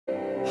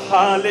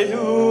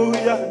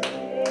Hallelujah.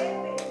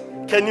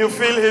 Can you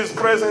feel his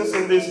presence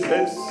in this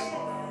place?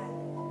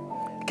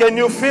 Can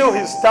you feel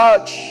his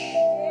touch?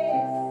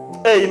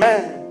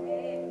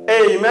 Amen.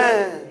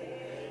 Amen.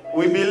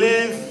 We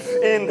believe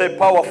in the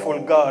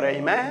powerful God.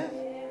 Amen.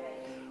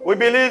 We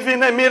believe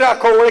in a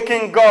miracle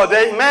working God.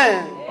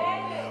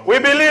 Amen. We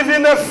believe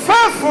in a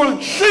faithful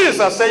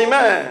Jesus.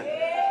 Amen.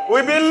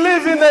 We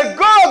believe in a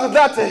God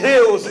that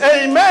heals.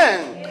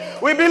 Amen.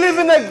 We believe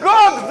in a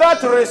God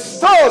that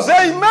restores.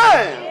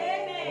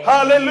 Amen.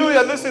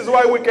 Hallelujah. This is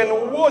why we can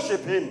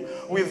worship him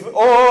with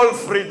all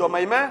freedom.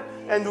 Amen.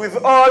 And with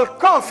all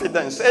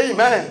confidence.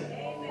 Amen.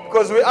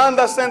 Because we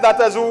understand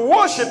that as we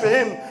worship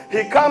him,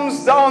 he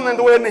comes down, and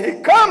when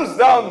he comes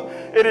down,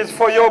 it is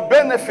for your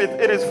benefit,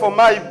 it is for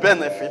my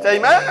benefit.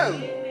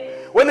 Amen.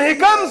 When he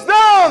comes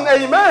down,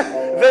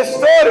 amen, the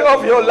story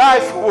of your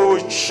life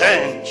will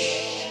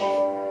change.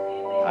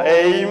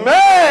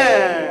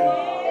 Amen.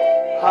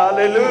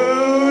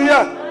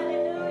 Hallelujah.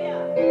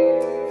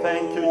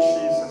 Thank you,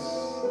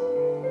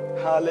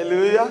 Jesus.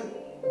 Hallelujah.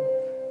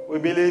 We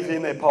believe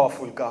in a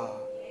powerful God.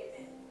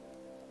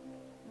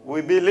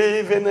 We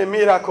believe in a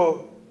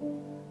miracle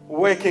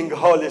working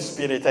Holy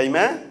Spirit.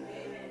 Amen.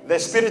 The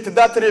Spirit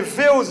that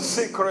reveals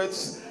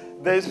secrets.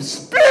 The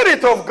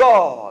Spirit of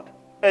God.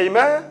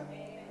 Amen.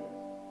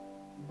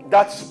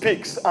 That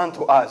speaks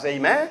unto us.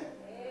 Amen.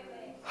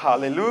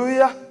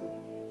 Hallelujah.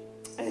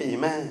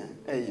 Amen.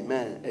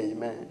 Amen.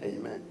 Amen.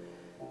 Amen.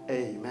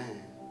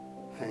 Amen.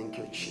 Thank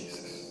you,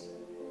 Jesus.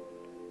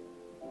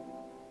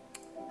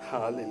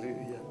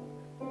 Hallelujah.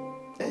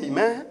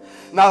 Amen.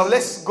 Now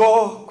let's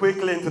go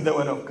quickly into the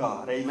Word of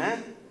God.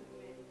 Amen.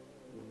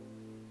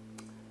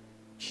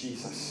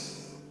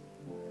 Jesus.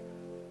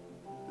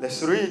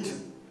 Let's read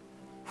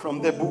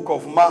from the book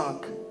of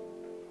Mark,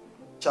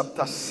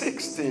 chapter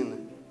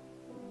 16.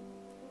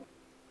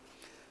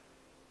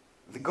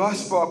 The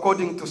Gospel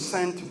according to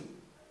St.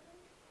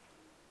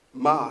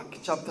 Mark,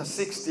 chapter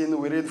 16,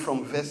 we read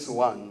from verse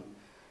 1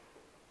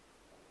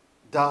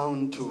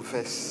 down to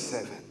verse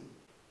 7.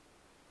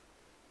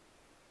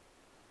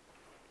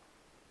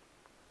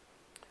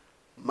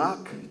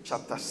 Mark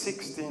chapter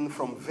 16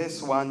 from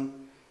verse 1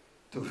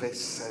 to verse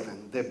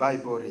 7. The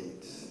Bible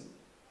reads,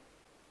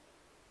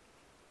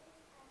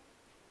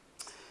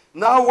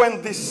 Now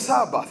when the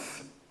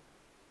Sabbath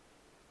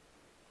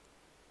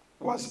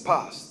was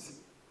past,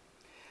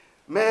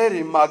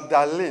 Mary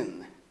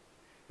Magdalene,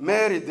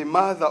 Mary the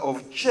mother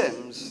of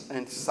James,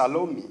 and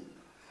Salome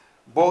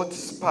bought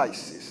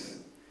spices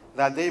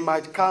that they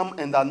might come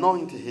and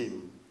anoint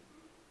him.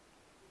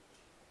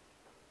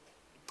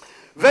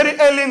 Very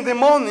early in the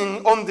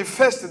morning, on the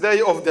first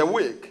day of the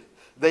week,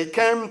 they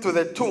came to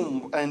the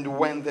tomb, and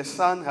when the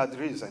sun had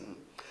risen,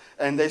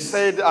 and they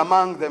said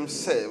among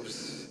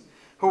themselves,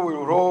 Who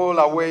will roll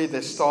away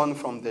the stone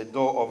from the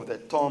door of the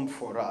tomb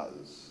for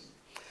us?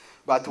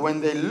 But when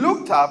they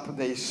looked up,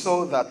 they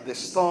saw that the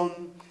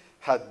stone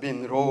had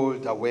been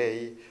rolled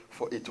away,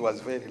 for it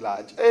was very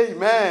large.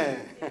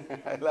 Amen.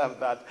 I love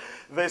that.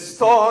 The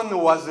stone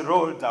was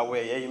rolled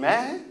away.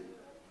 Amen.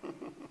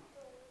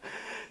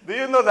 Do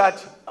you know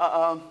that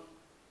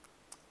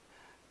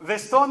the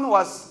stone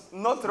was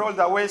not rolled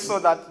away so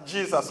that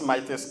Jesus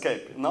might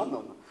escape? No,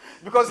 no, no.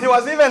 Because he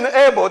was even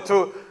able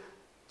to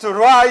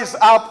rise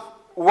up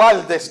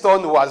while the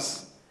stone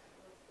was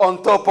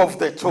on top of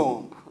the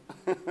tomb.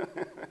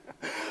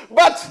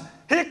 But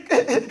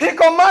he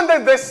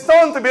commanded the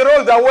stone to be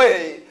rolled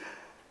away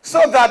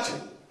so that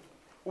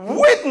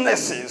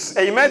witnesses,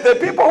 amen, the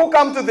people who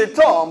come to the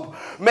tomb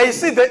may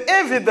see the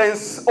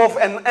evidence of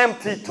an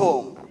empty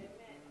tomb.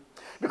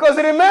 Because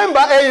remember,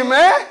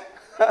 amen,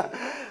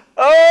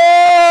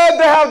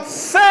 they have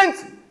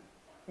sent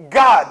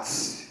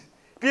guards,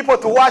 people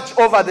to watch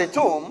over the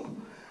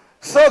tomb,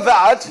 so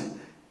that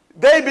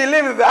they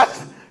believed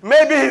that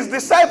maybe his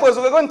disciples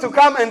were going to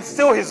come and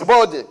steal his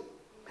body.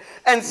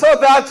 And so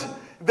that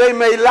they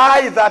may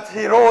lie that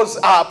he rose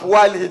up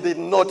while he did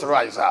not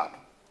rise up.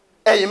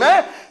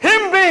 Amen.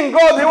 Him being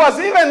God, he was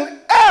even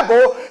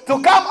able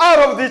to come out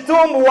of the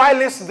tomb while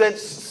the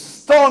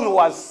stone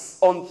was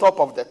on top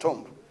of the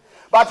tomb.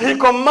 But he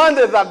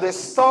commanded that the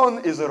stone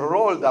is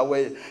rolled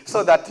away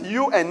so that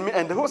you and me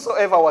and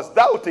whosoever was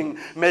doubting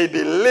may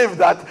believe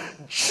that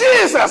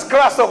Jesus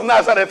Christ of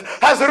Nazareth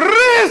has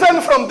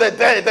risen from the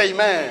dead.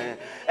 Amen.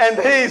 And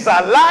he is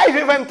alive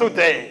even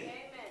today.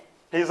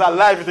 He is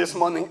alive this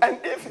morning. And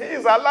if he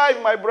is alive,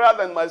 my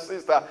brother and my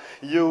sister,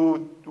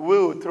 you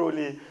will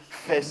truly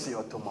face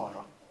your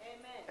tomorrow.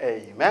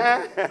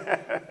 Amen.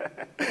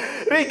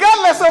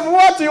 Regardless of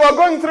what you are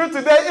going through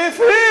today, if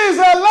he is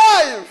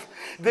alive,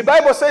 the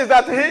Bible says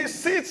that he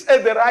sits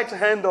at the right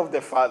hand of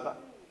the Father,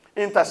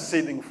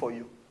 interceding for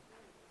you,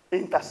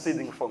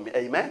 interceding for me.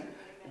 Amen.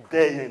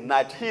 Day and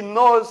night. He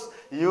knows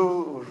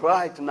you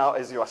right now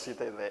as you are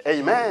seated there.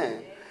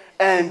 Amen.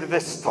 And the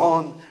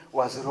stone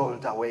was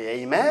rolled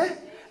away. Amen.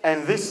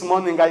 And this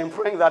morning I am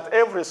praying that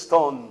every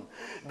stone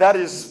that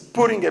is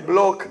putting a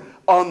block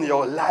on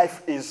your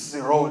life is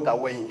rolled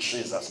away in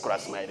Jesus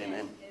Christ's mighty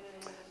name.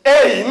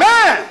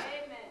 Amen.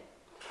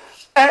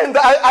 And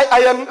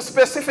I am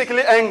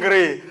specifically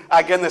angry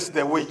against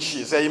the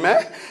witches,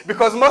 amen?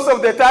 Because most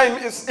of the time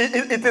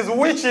it is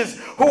witches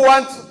who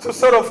want to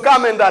sort of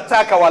come and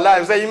attack our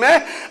lives,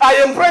 amen? I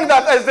am praying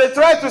that as they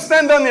try to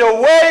stand on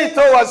your way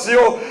towards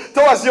your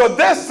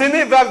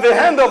destiny, that the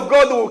hand of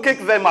God will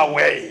kick them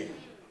away.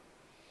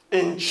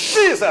 In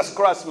Jesus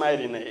Christ's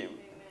mighty name.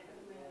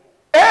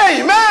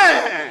 Amen.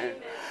 Amen.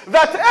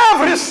 That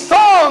every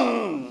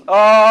stone,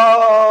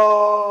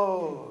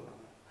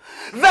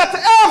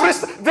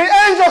 the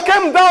angel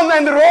came down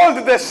and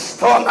rolled the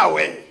stone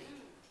away.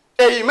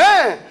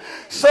 Amen.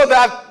 So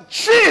that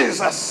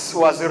Jesus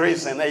was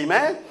risen.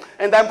 Amen.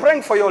 And I'm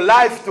praying for your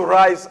life to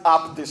rise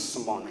up this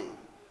morning.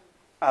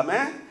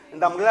 Amen.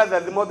 And I'm glad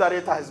that the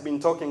moderator has been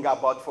talking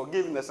about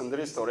forgiveness and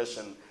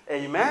restoration.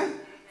 Amen.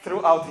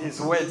 Throughout his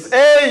words.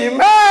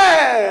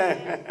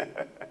 Amen.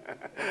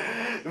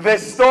 The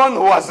stone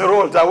was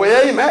rolled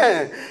away.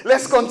 Amen.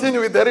 Let's continue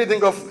with the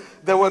reading of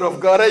the word of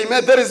God.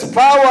 Amen. There is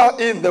power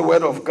in the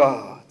word of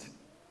God.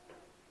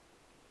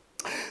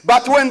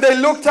 But when they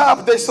looked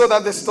up, they saw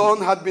that the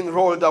stone had been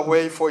rolled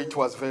away, for it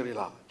was very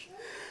large.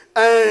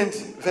 And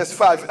verse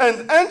 5,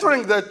 and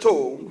entering the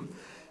tomb,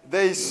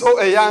 they saw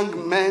a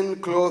young man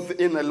clothed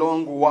in a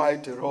long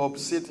white robe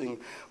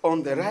sitting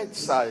on the right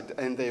side,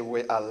 and they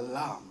were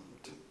alarmed.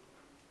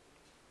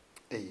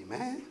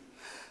 Amen.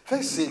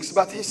 Verse 6,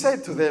 but he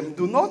said to them,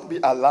 do not be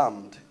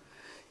alarmed.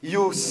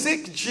 You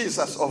seek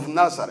Jesus of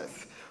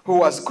Nazareth, who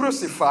was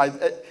crucified.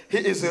 He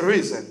is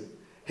risen.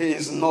 He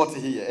is not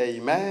here.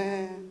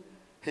 Amen.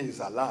 He is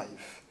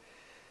alive.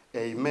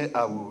 Amen.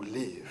 I will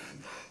live.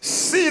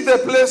 See the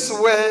place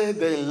where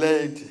they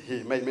laid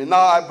him. Amen.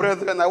 Now,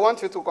 brethren, I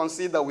want you to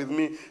consider with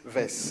me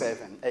verse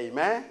 7.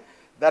 Amen.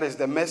 That is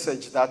the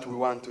message that we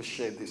want to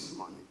share this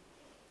morning.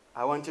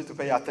 I want you to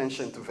pay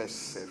attention to verse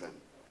 7.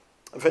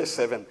 Verse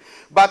 7.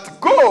 But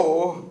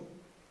go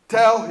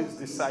tell his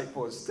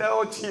disciples.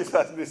 Tell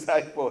Jesus'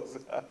 disciples.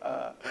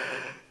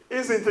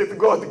 Isn't it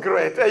God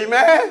great?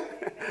 Amen.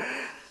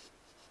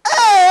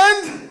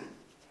 And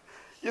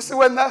you see,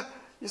 when I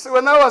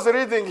was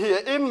reading here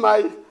in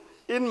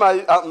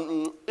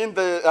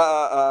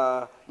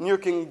the New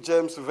King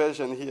James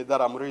Version here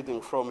that I'm reading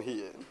from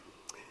here,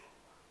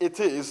 it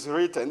is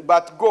written,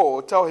 but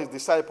go tell his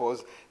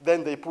disciples.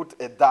 Then they put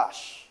a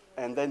dash,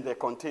 and then they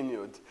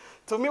continued.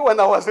 To me, when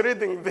I was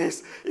reading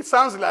this, it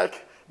sounds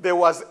like there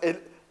was a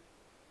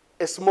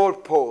small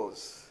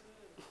pause.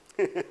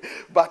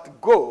 But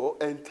go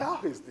and tell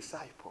his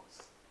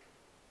disciples.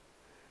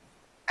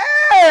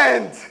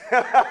 And,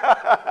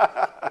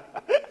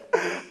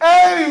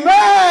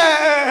 amen.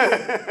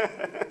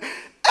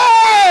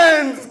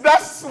 And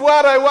that's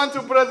what I want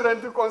you,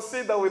 brethren, to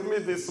consider with me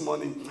this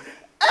morning.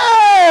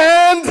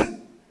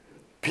 And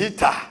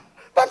Peter.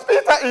 But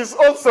Peter is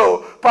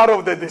also part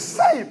of the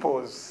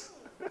disciples.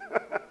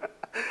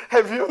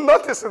 Have you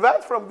noticed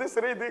that from this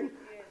reading?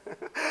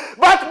 Yes.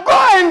 But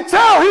go and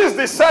tell his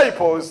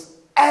disciples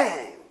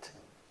and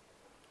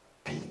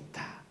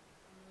Peter.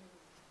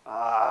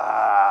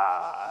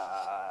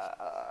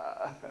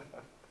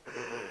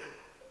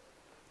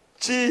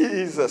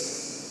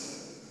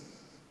 Jesus.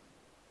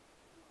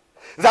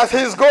 That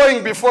he's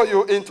going before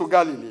you into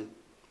Galilee.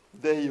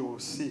 There you will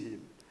see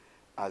him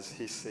as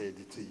he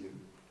said to you.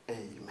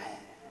 Amen.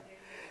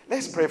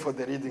 Let's pray for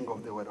the reading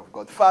of the word of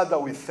God. Father,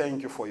 we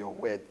thank you for your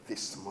word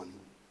this morning.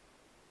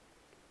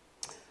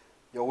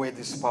 Your word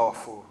is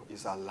powerful,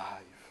 is alive,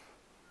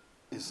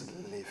 is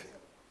living.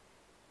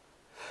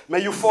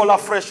 May you fall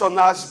afresh on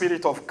our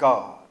Spirit of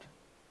God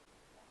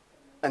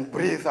and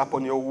breathe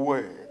upon your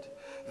word,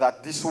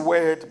 that this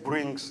word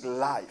brings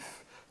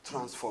life,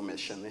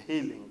 transformation,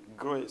 healing,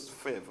 grace,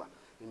 favor,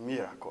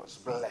 miracles,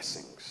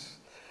 blessings.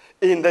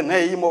 In the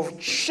name of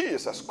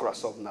Jesus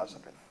Christ of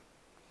Nazareth.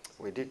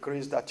 We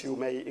decrease that you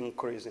may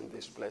increase in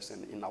this place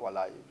and in our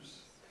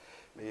lives.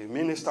 May you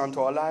minister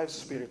unto our lives,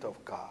 Spirit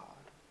of God.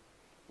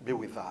 Be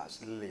with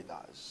us, lead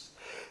us.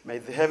 May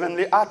the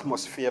heavenly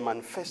atmosphere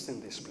manifest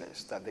in this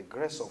place, that the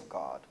grace of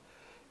God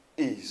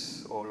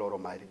is, O Lord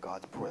Almighty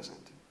God,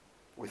 present.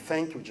 We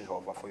thank you,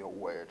 Jehovah, for your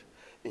word.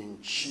 In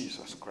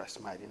Jesus Christ's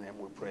mighty name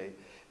we pray.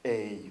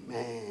 Amen.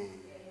 Amen.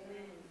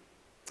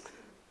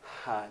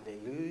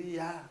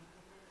 Hallelujah.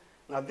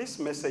 Now this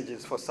message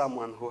is for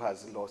someone who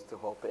has lost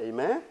hope.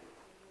 Amen.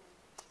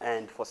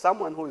 And for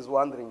someone who is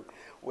wondering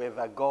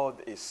whether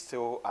God is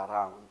still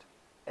around.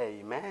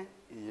 Amen.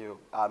 You.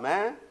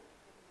 Amen.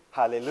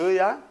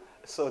 Hallelujah.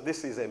 So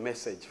this is a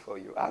message for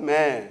you.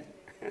 Amen.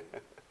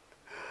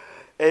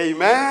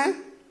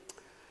 Amen.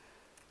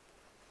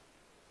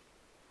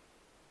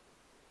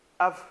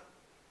 I've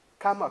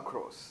come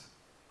across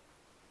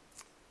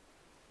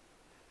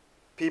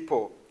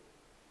people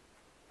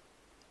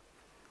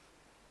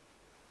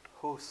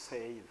who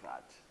say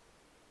that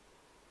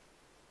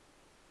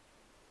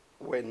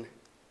when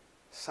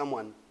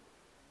someone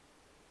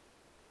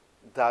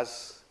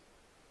does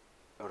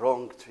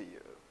wrong to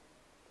you,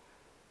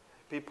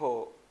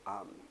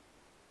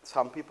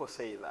 some people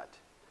say that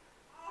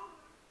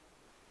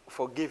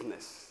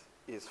forgiveness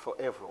is for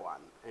everyone,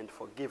 and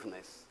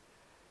forgiveness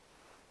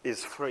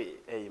is free.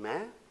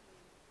 Amen?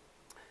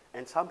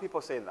 And some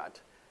people say that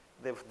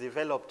they've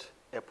developed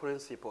a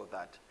principle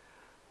that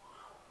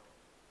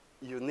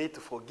you need to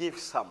forgive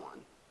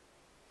someone,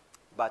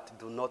 but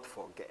do not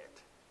forget.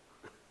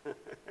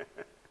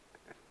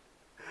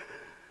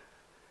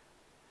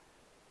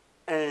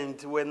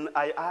 And when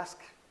I ask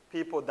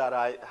people that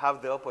I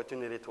have the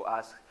opportunity to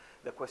ask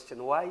the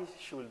question, why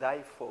should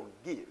I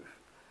forgive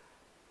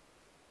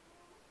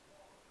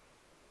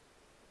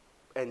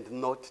and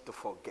not to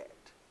forget?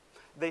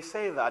 They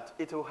say that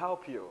it will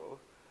help you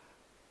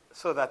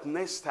so that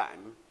next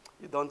time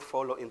you don't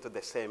fall into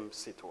the same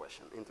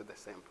situation, into the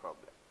same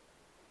problem.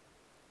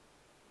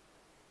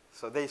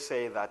 So they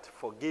say that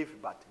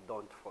forgive but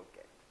don't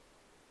forget.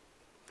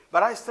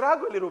 But I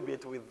struggle a little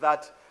bit with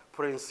that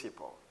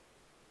principle.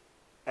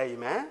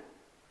 Amen?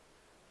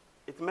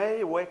 It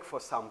may work for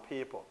some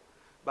people,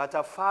 but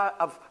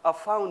I've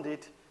found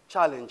it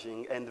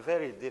challenging and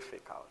very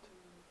difficult.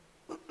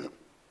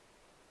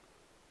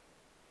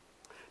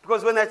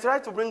 Because when I try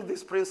to bring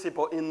this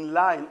principle in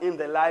line, in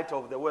the light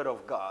of the Word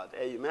of God,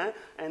 amen,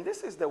 and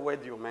this is the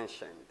word you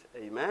mentioned,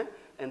 amen,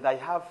 and I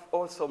have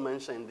also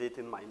mentioned it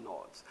in my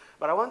notes.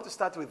 But I want to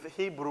start with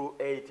Hebrew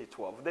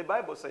 8:12. The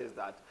Bible says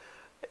that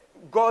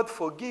God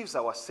forgives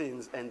our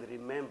sins and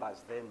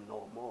remembers them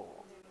no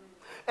more.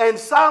 And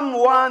Psalm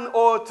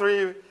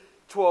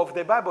 103:12,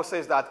 the Bible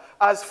says that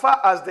as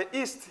far as the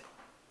east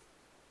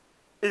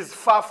is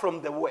far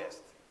from the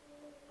west,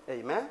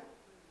 amen,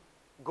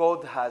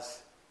 God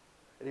has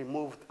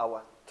removed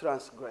our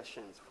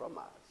transgressions from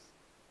us.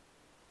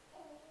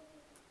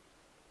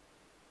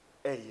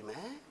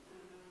 Amen?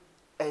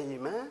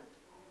 Amen?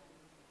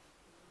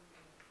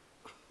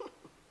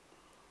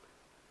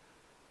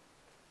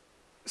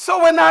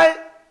 So when I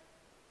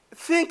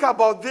think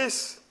about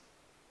this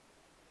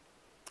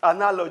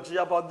analogy,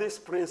 about this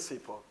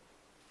principle,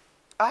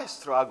 I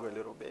struggle a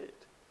little bit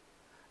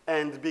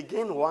and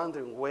begin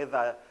wondering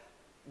whether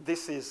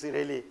this is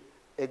really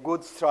a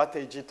good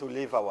strategy to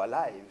live our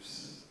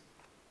lives.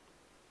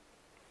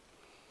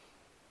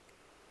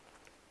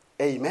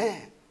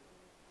 Amen.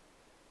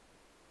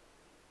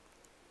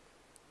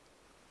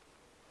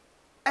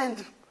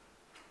 And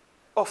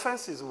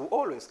offenses will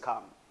always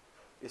come.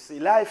 You see,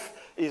 life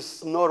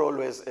is not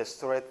always a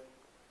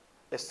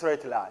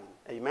straight line.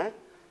 Amen.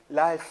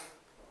 Life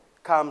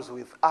comes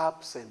with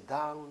ups and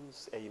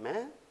downs.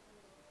 Amen.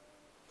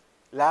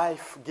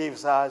 Life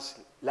gives us,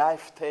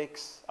 life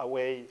takes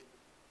away.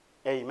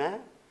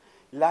 Amen.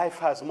 Life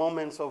has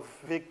moments of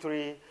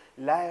victory.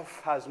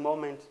 Life has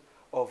moments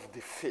of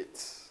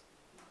defeat.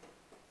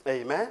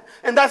 Amen.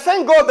 And I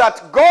thank God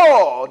that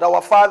God,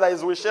 our Father,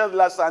 as we shared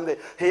last Sunday,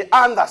 He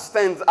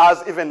understands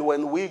us even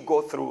when we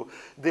go through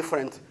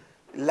different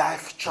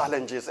life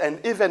challenges and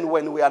even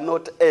when we are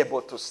not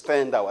able to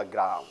stand our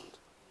ground.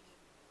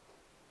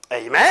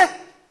 Amen.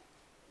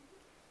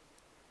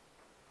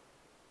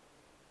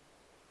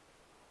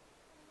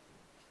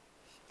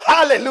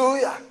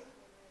 Hallelujah.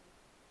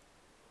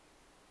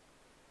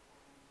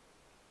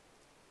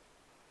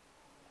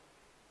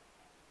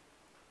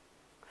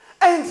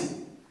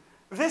 And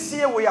this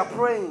year we are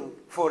praying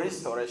for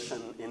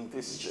restoration in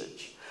this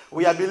church.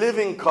 We are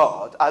believing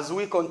God as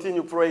we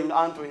continue praying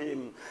unto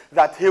Him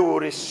that He will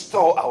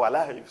restore our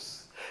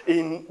lives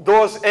in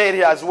those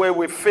areas where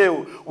we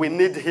feel we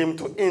need Him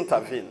to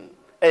intervene.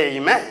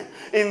 Amen.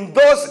 In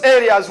those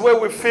areas where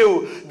we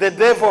feel the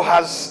devil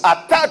has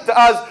attacked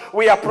us,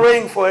 we are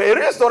praying for a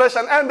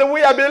restoration, and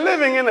we are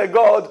believing in a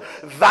God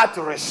that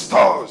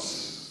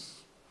restores.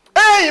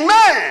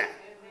 Amen.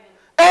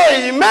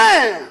 Amen.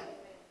 Amen.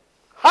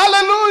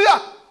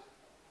 Hallelujah.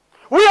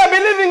 We are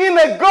believing in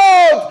a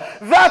God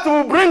that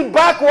will bring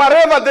back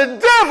whatever the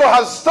devil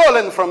has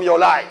stolen from your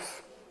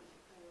life.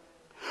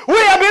 We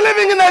are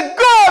believing in a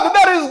God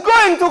that is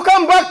going to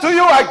come back to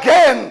you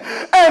again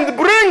and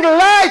bring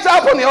light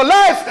upon your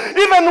life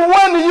even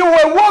when you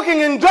were walking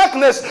in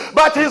darkness,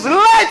 but His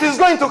light is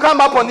going to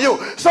come upon you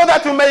so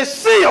that you may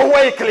see your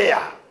way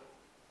clear.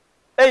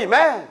 Amen.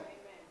 Amen.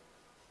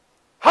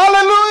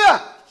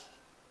 Hallelujah.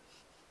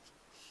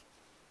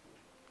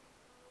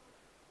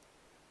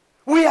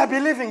 We are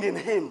believing in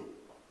Him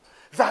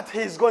that He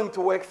is going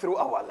to work through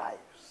our lives.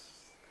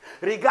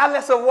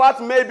 Regardless of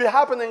what may be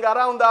happening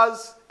around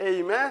us,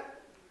 amen,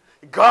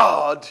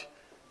 God,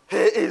 He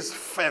is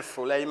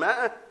faithful,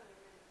 amen.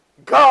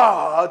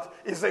 God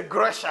is a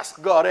gracious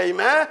God,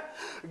 amen.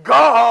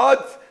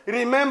 God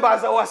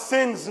remembers our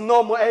sins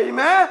no more,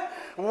 amen.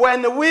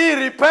 When we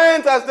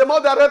repent, as the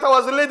moderator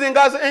was leading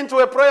us into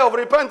a prayer of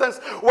repentance,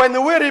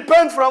 when we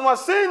repent from our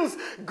sins,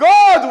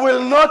 God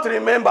will not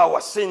remember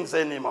our sins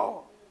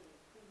anymore.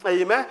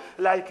 Amen.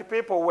 Like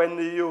people, when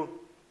you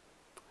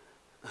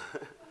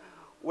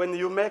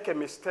make a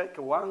mistake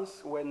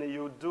once, when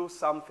you do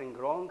something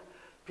wrong,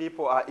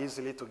 people are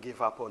easily to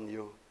give up on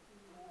you.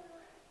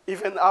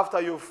 Even after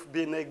you've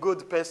been a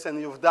good person,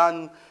 you've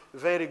done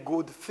very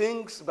good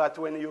things, but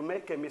when you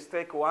make a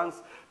mistake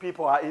once,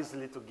 people are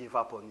easily to give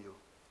up on you.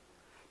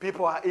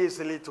 People are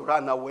easily to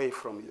run away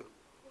from you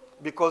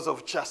because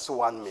of just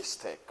one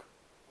mistake.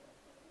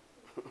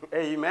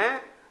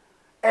 Amen.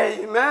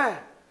 Amen.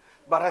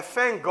 But I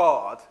thank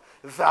God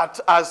that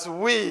as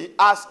we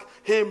ask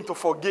him to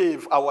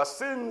forgive our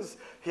sins,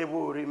 he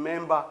will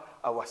remember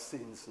our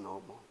sins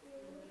no more.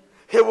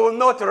 He will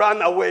not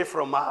run away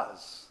from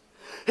us.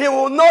 He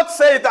will not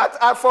say that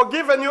I've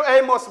forgiven you,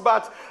 Amos,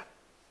 but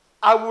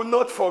I will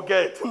not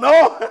forget.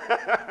 No.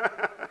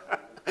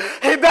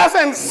 He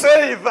doesn't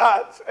say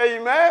that.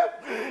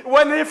 Amen.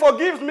 When he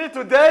forgives me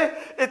today,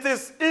 it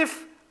is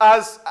if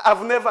as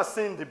I've never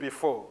sinned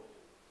before.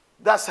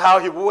 That's how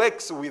he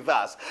works with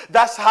us.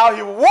 That's how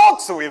he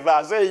walks with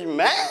us.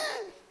 Amen.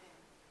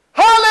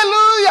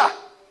 Hallelujah.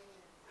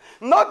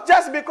 Not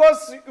just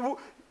because,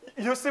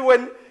 you see,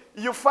 when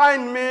you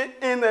find me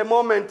in a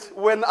moment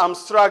when I'm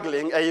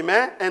struggling,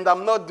 amen, and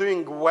I'm not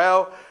doing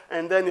well,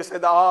 and then you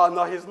said, oh,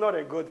 no, he's not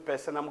a good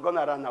person. I'm going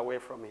to run away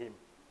from him.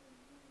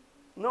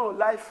 No,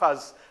 life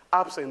has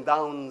ups and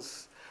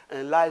downs,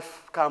 and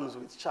life comes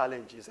with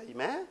challenges.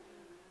 Amen?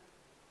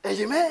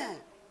 Amen.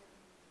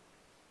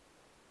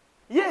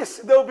 Yes,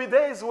 there will be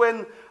days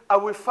when I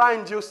will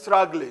find you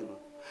struggling.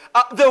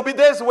 There will be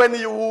days when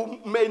you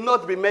may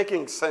not be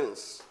making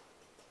sense.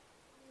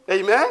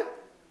 Amen?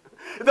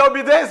 There will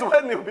be days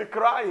when you'll be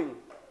crying.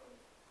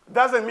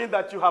 Doesn't mean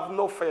that you have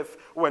no faith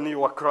when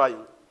you are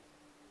crying.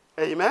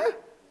 Amen?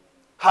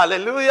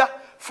 Hallelujah.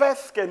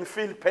 Faith can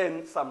feel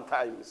pain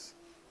sometimes.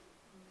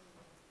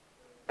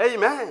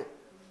 Amen.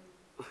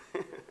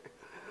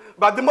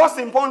 But the most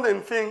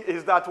important thing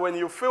is that when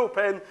you feel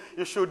pain,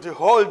 you should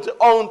hold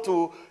on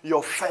to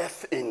your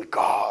faith in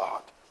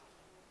God.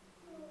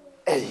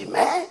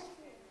 Amen.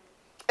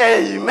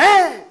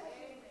 Amen.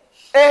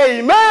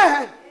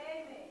 Amen.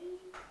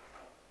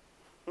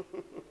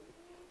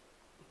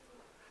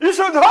 You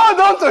should hold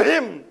on to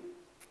him.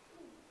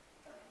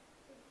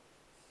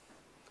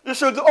 You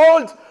should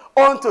hold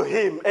on to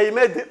him.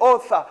 Amen. The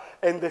author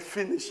and the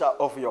finisher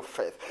of your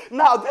faith.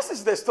 Now, this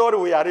is the story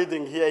we are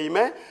reading here.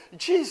 Amen.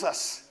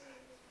 Jesus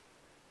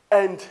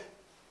and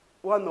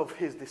one of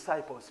his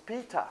disciples,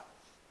 Peter.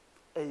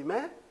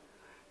 Amen.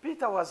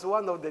 Peter was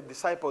one of the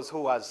disciples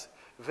who was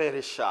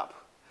very sharp.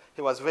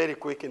 He was very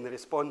quick in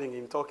responding,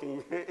 in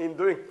talking, in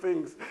doing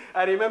things.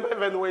 I remember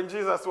even when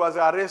Jesus was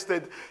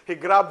arrested, he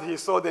grabbed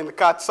his sword and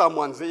cut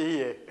someone's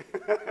ear.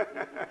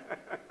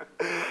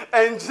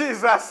 and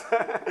Jesus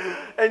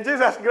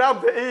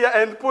grabbed the ear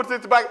and put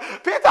it back.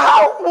 Peter,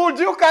 how would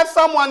you cut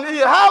someone's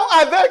ear? How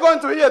are they going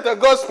to hear the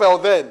gospel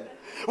then?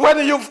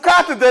 When you've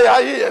cut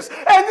their ears.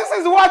 And this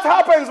is what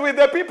happens with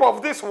the people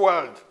of this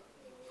world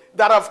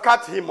that have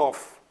cut him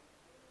off.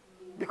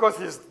 Because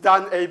he's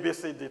done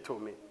ABCD to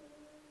me.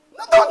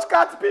 Don't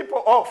cut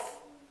people off.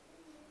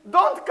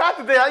 Don't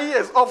cut their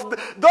ears off.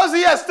 Those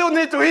ears still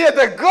need to hear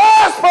the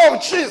gospel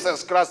of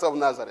Jesus Christ of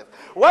Nazareth.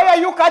 Why are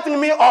you cutting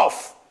me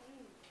off?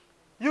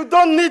 You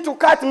don't need to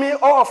cut me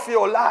off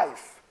your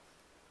life.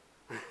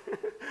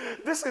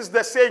 This is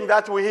the saying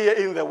that we hear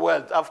in the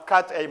world. I've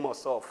cut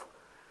Amos off.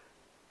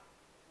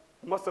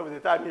 Most of the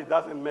time it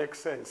doesn't make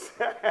sense.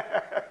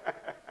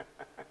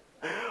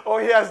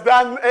 Or he has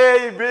done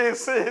A, B,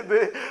 C,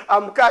 D.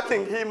 I'm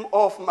cutting him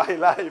off my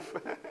life.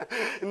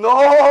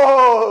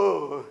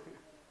 No.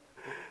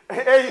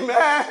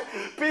 Amen.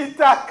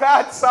 Peter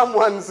cut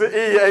someone's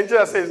ear and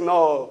just says,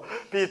 no,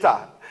 Peter,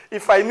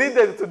 if I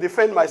needed to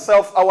defend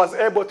myself, I was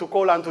able to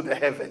call unto the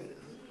heaven.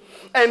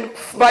 And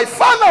my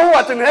Father who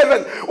art in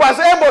heaven was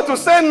able to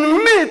send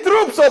me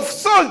troops of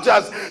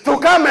soldiers to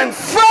come and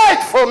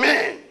fight for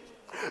me.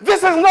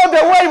 This is not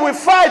the way we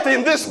fight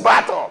in this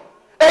battle.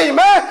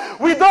 Amen.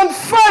 We don't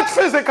fight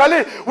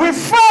physically. We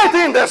fight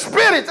in the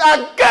spirit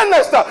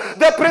against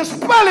the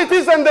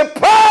principalities and the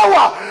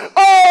power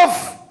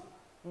of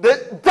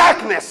the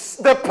darkness,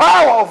 the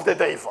power of the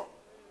devil.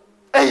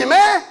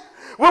 Amen.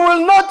 We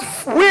will not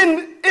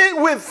win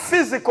it with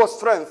physical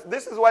strength.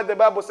 This is why the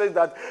Bible says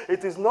that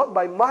it is not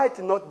by might,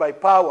 not by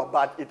power,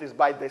 but it is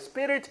by the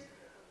Spirit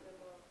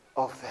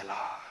of the Lord.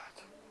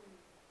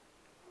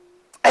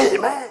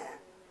 Amen.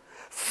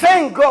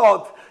 Thank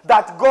God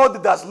that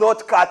God does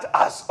not cut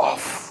us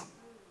off.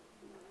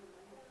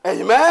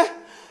 Amen?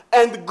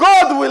 And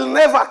God will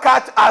never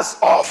cut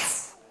us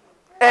off.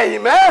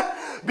 Amen?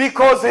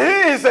 Because he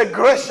is a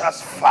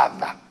gracious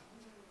Father.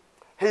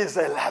 He is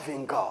a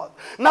loving God.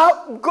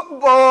 Now,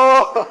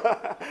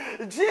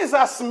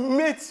 Jesus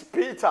meets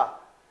Peter.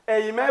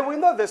 Amen? We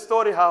know the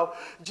story how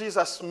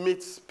Jesus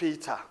meets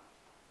Peter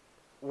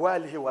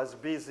while he was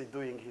busy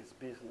doing his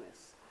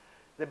business.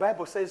 The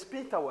Bible says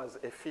Peter was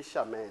a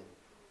fisherman.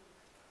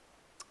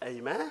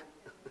 Amen?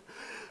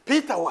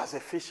 Peter was a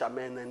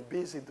fisherman and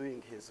busy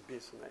doing his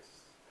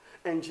business.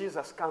 And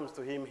Jesus comes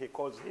to him, he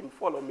calls him,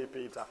 follow me,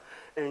 Peter.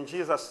 And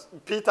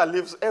Peter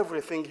leaves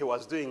everything he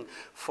was doing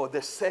for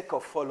the sake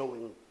of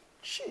following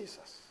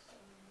Jesus.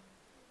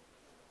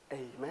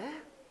 Amen?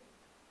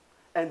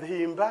 And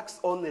he embarks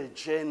on a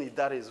journey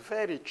that is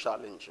very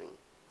challenging.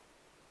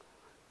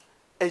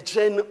 A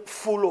journey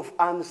full of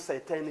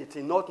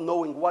uncertainty, not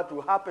knowing what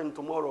will happen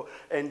tomorrow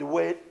and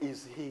where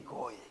is he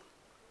going.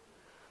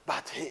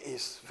 But he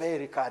is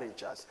very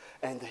courageous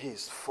and he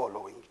is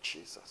following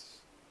Jesus.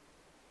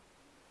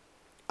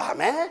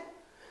 Amen?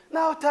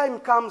 Now time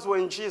comes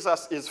when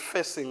Jesus is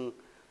facing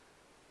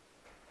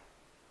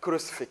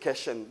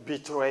crucifixion,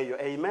 betrayal,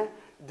 amen?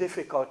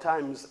 Difficult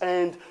times.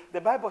 And the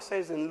Bible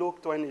says in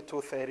Luke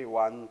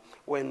 22:31,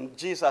 when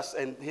Jesus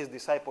and his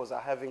disciples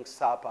are having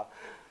supper,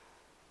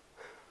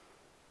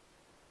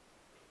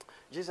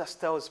 Jesus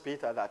tells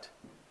Peter that,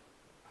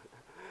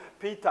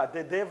 Peter,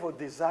 the devil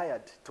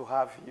desired to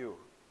have you.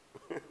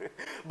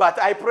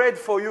 But I prayed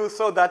for you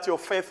so that your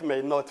faith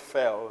may not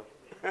fail.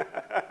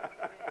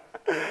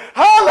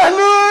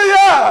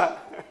 Hallelujah!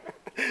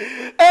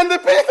 And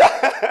Peter,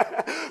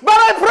 but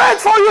I prayed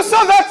for you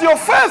so that your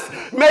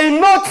faith may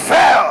not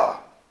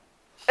fail.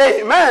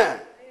 Amen.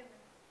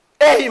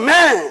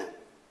 Amen.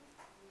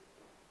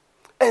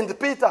 And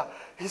Peter,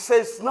 he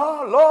says,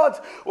 no, Lord,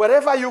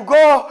 wherever you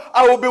go,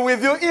 I will be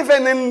with you.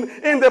 Even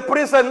in the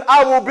prison,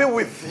 I will be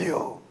with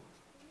you.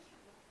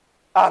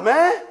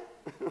 Amen.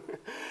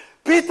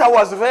 Peter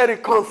was very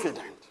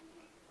confident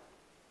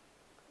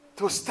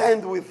to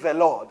stand with the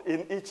Lord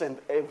in each and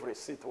every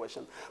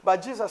situation.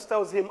 But Jesus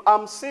tells him,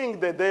 I'm seeing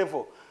the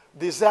devil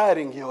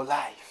desiring your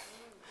life.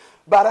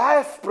 But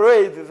I've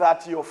prayed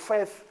that your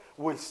faith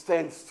will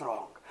stand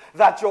strong,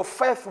 that your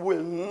faith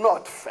will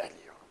not fail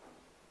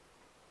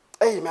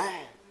you.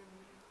 Amen.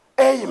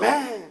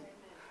 Amen.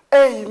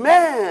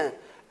 Amen.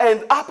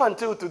 And up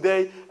until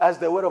today, as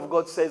the Word of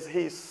God says,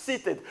 he is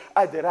seated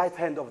at the right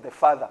hand of the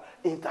Father,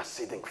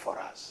 interceding for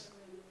us.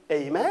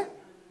 Amen.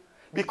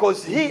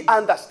 Because he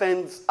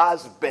understands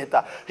us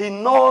better. He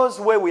knows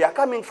where we are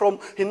coming from.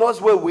 He knows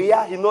where we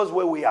are. He knows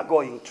where we are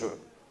going to.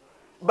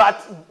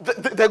 But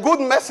the good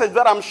message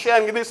that I'm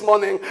sharing this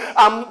morning,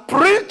 I'm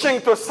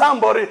preaching to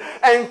somebody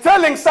and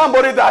telling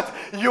somebody that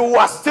you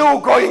are still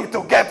going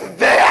to get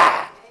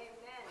there.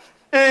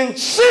 Amen. In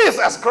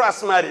Jesus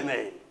Christ's mighty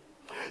name.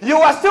 You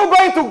are still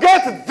going to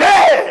get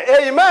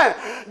there. Amen.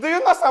 Do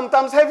you know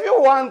sometimes, have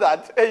you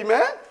wondered,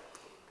 amen?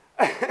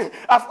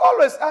 I've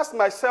always asked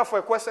myself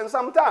a question.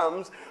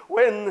 Sometimes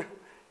when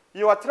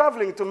you are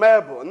traveling to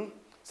Melbourne,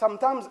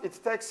 sometimes it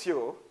takes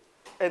you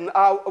an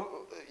hour,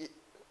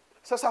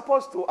 so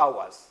suppose 2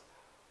 hours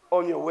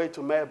on your way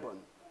to Melbourne.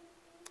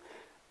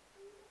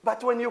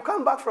 But when you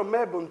come back from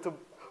Melbourne to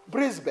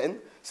Brisbane,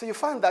 so you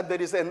find that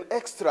there is an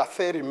extra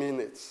 30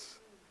 minutes.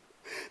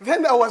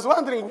 Then I was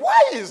wondering,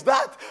 why is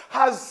that?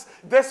 Has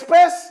the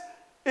space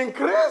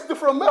increased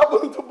from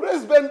Melbourne to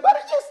Brisbane?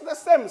 But it's the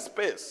same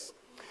space.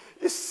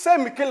 It's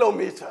same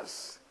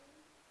kilometers.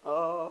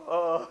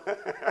 Oh.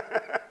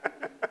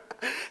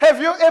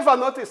 Have you ever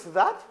noticed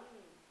that?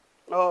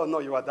 Oh, no,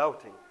 you are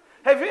doubting.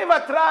 Have you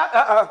ever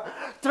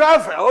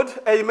traveled,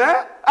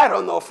 amen? I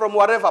don't know, from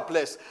whatever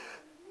place.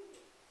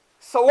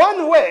 So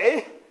one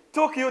way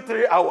took you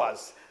 3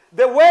 hours.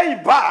 The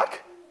way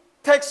back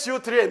takes you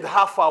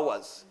 3.5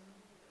 hours.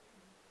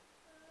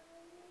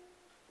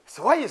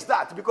 So why is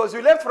that? Because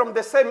you left from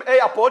the same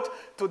airport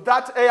to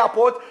that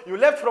airport. You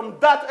left from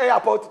that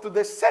airport to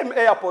the same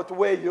airport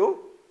where you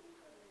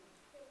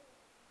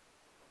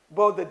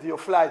boarded your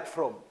flight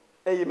from.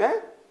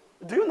 Amen?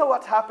 Do you know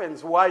what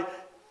happens? Why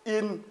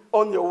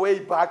on your way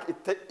back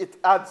it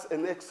adds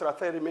an extra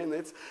 30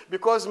 minutes?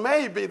 Because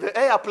maybe the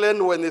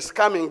airplane, when it's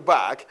coming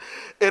back,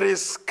 it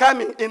is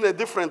coming in a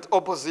different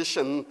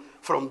opposition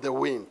from the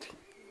wind.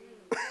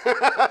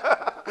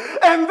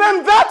 And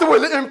then that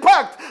will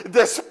impact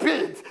the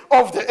speed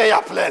of the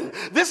airplane.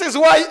 This is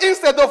why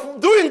instead of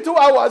doing 2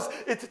 hours,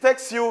 it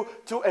takes you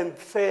 2 and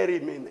 30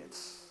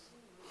 minutes.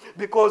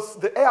 Because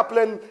the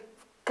airplane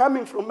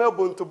coming from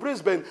Melbourne to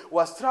Brisbane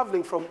was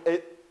traveling from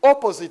an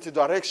opposite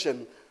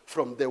direction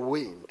from the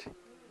wind.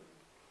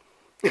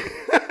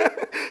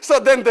 So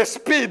then the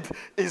speed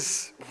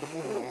is,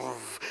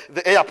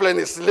 the airplane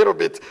is a little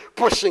bit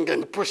pushing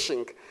and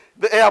pushing.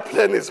 The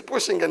airplane is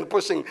pushing and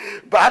pushing,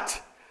 but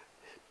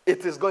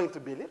it is going to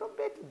be a little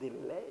bit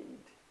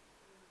delayed.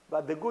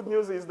 But the good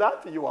news is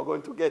that you are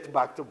going to get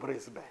back to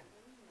Brisbane.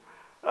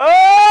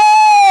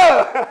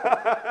 Oh!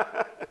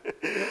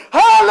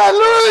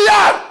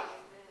 Hallelujah!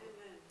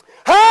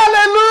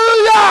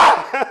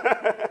 Hallelujah!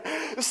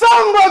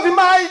 Somebody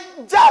might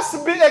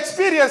just be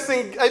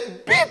experiencing a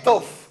bit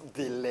of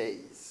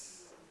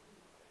delays.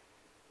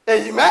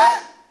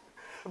 Amen?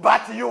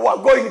 But you are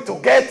going to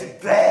get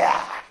there.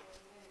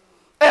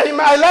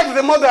 Amen. I like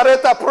the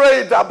moderator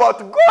prayed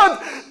about God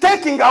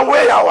taking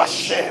away our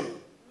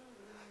shame.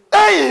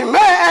 Amen.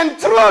 And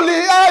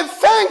truly, I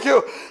thank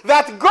you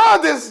that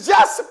God is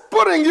just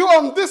putting you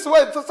on this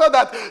way so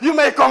that you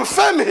may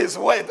confirm his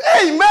word.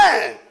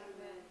 Amen.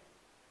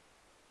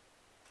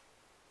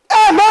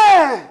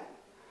 Amen.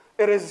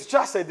 It is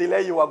just a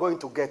delay. You are going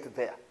to get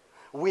there.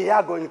 We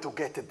are going to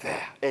get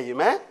there.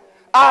 Amen.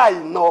 I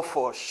know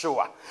for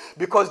sure.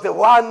 Because the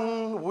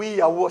one we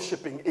are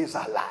worshiping is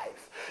alive.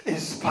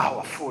 Is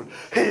powerful.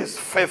 He is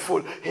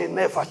faithful. He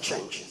never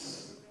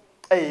changes.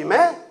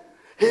 Amen.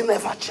 He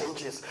never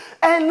changes.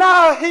 And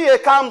now here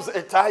comes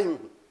a time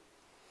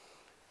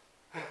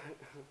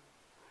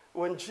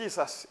when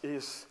Jesus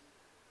is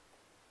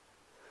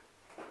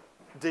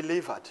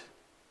delivered,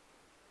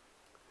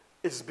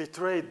 is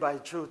betrayed by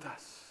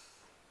Judas,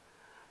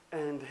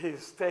 and he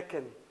is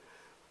taken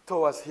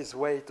towards his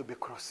way to be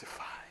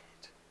crucified.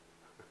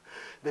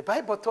 The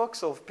Bible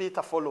talks of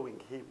Peter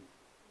following him.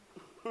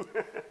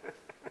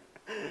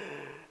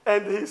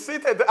 And he's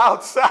seated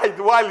outside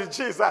while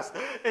Jesus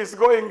is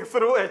going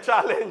through a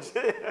challenge.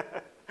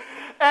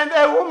 And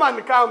a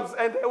woman comes,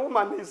 and a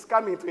woman is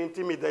coming to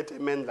intimidate a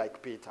man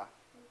like Peter.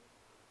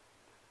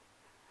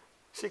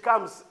 She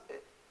comes,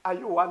 are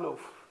you one of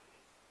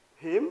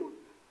him?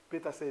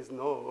 Peter says,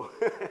 no.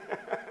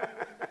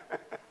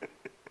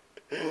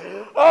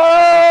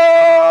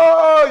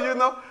 Oh, you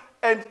know.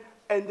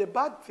 And the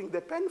bad thing,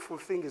 the painful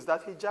thing is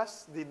that he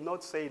just did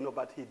not say no,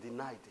 but he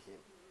denied him.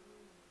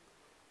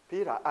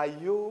 Peter, are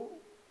you...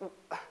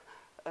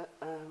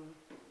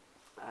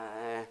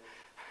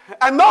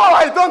 no,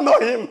 I don't know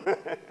him.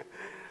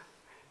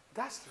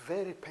 That's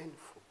very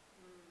painful.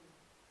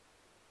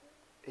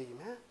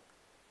 Amen.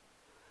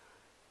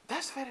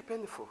 That's very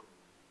painful.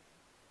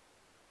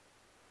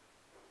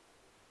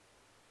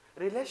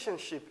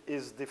 Relationship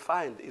is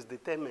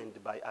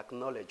determined by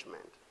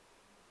acknowledgement.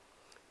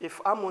 If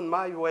I'm on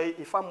my way,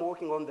 if I'm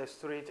walking on the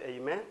street,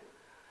 amen,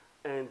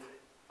 and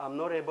I'm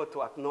not able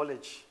to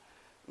acknowledge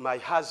my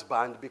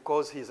husband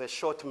because he's a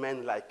short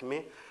man like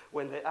me,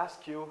 when they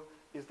ask you,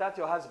 is that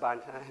your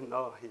husband?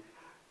 No,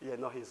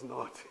 he's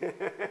not.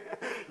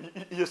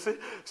 You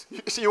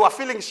see, you are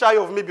feeling shy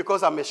of me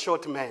because I'm a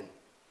short man.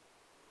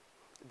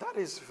 That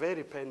is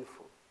very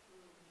painful.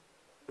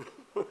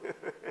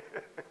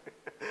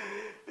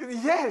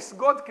 Yes,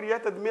 God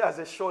created me as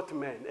a short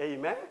man.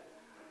 Amen.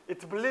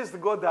 It pleased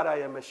God that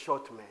I am a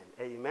short man.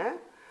 Amen.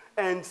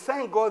 And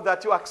thank God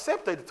that you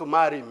accepted to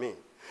marry me.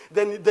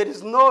 Then there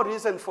is no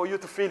reason for you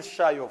to feel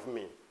shy of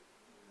me.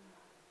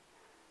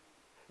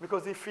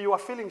 Because if you are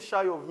feeling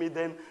shy of me,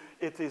 then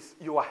it is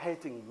you are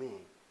hating me.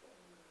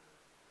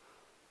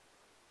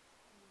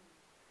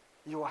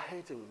 You are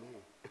hating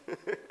me.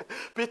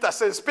 Peter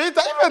says,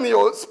 Peter, even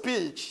your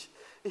speech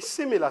is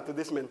similar to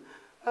this man.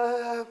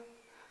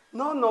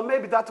 No,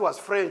 maybe that was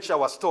French I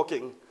was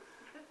talking.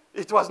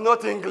 It was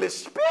not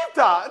English.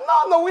 Peter,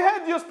 no, we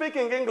heard you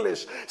speaking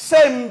English.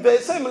 The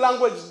same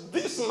language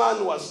this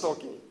man was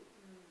talking.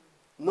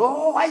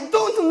 No, I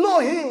don't know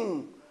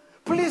him.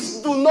 Please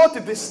do not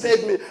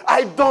disturb me.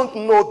 I don't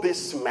know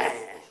this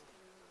man.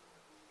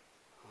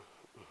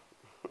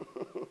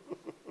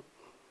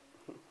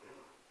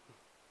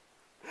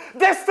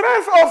 The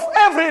strength of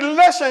every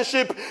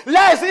relationship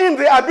lies in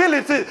the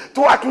ability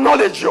to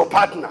acknowledge your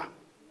partner.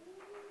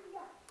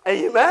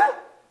 Amen?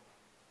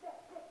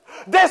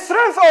 The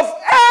strength of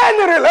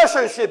any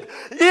relationship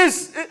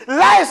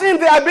lies in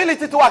the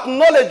ability to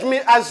acknowledge me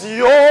as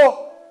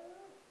your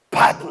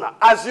partner,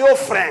 as your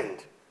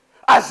friend,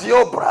 as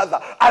your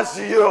brother, as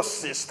your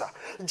sister.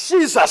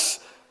 Jesus.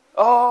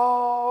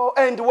 Oh,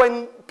 and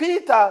when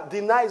Peter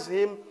denies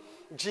him,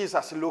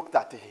 Jesus looked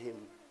at him.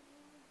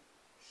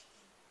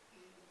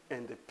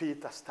 And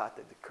Peter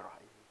started crying.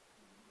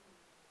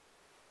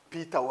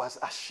 Peter was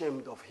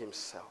ashamed of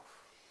himself.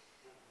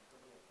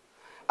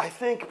 I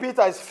think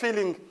Peter is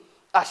feeling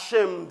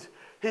ashamed.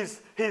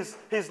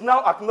 He's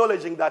now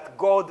acknowledging that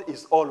God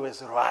is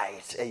always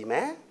right.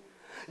 Amen?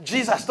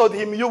 Jesus told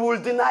him, you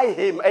will deny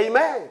him.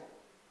 Amen?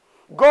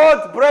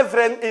 God,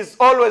 brethren, is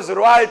always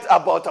right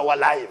about our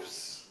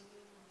lives.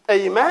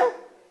 Amen?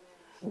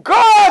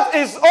 God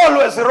is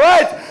always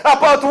right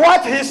about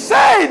what he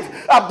said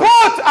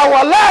about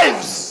our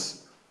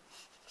lives.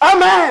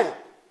 Amen.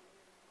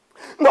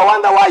 No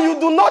wonder why you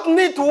do not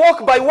need to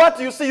walk by what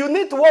you see. You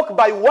need to walk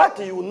by what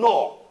you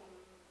know.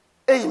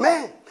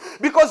 Amen.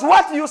 Because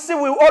what you see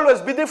will always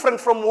be different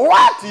from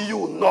what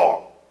you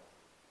know.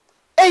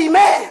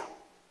 Amen.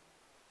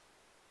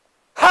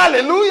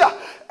 Hallelujah.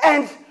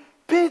 And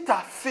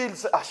Peter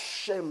feels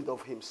ashamed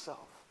of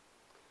himself.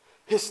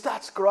 He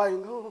starts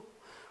crying,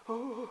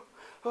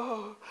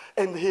 oh,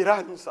 and he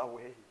runs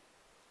away.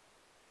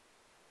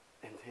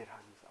 And he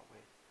runs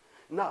away.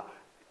 Now,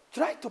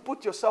 try to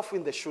put yourself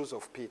in the shoes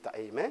of Peter,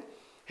 amen?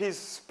 He's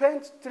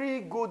spent 3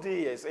 good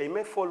years,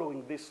 amen,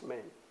 following this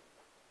man.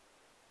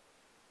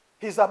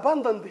 He's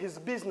abandoned his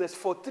business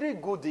for 3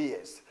 good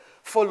years,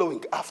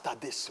 following after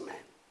this man.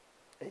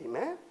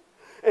 Amen?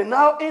 And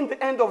now, in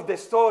the end of the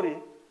story,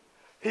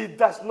 he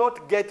does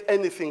not get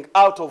anything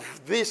out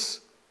of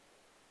this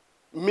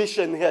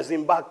mission he has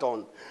embarked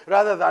on,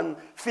 rather than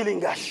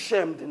feeling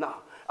ashamed now.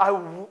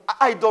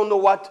 I don't know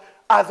what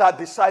other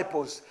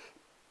disciples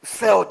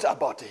felt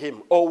about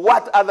him, or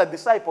what other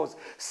disciples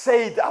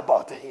said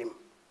about him.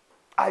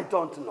 I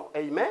don't know.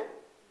 Amen?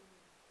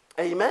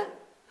 Amen?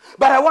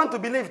 But I want to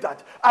believe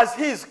that as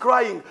he is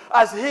crying,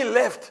 as he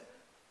left,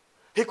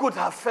 he could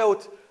have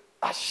felt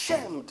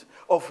ashamed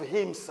of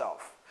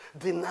himself,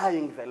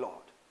 denying the Lord.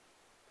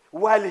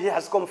 While he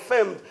has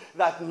confirmed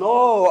that,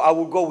 no, I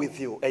will go with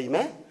you.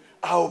 Amen?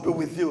 I will be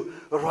with you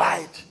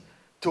right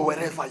to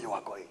wherever you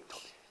are going to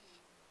be.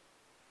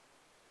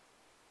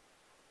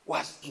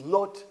 Was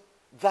not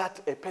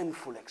that a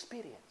painful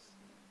experience?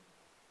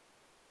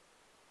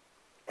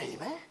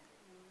 Amen?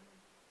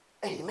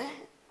 Amen.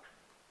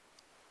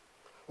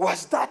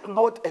 Was that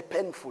not a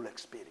painful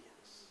experience?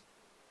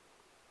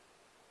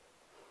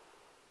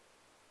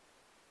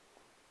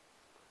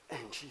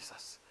 And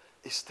Jesus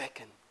is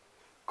taken,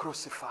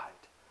 crucified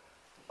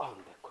on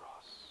the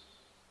cross.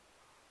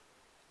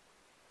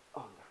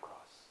 On the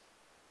cross.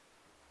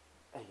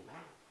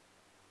 Amen.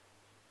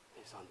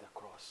 He's on the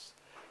cross.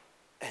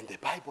 And the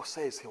Bible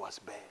says he was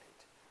buried.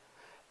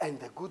 And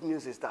the good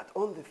news is that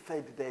on the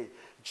third day,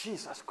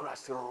 Jesus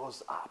Christ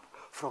rose up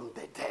from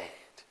the dead.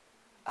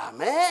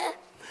 Amen.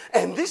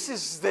 And this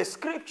is the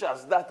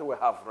scriptures that we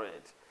have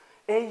read.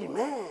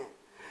 Amen.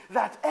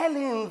 That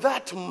early in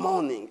that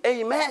morning,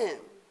 amen.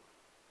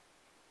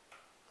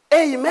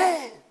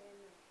 Amen.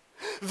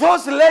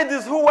 Those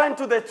ladies who went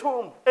to the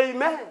tomb,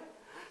 amen,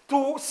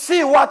 to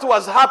see what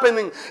was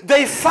happening,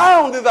 they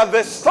found that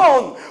the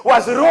stone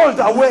was rolled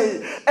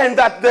away and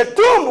that the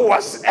tomb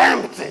was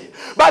empty.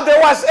 But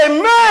there was a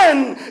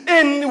man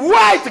in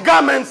white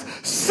garments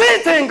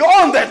sitting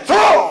on the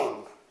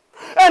tomb.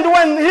 And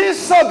when he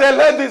saw the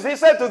ladies, he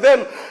said to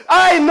them,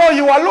 I know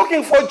you are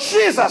looking for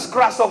Jesus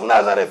Christ of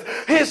Nazareth.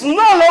 He is no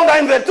longer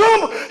in the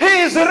tomb.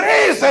 He is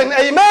risen.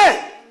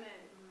 Amen.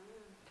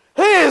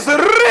 He is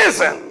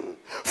risen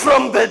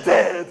from the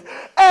dead.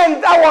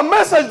 And our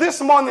message this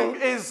morning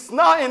is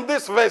now in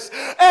this verse.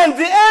 And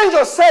the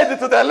angel said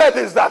to the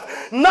ladies that,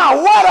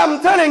 now what I'm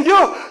telling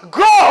you,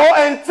 go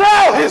and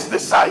tell his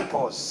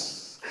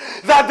disciples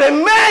that the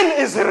man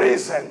is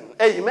risen.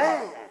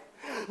 Amen.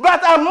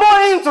 But I'm more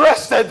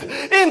interested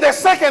in the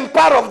second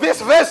part of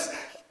this verse.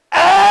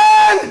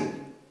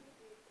 And,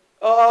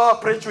 oh,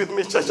 preach with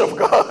me, Church of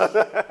God.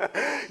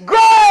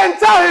 Go and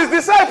tell his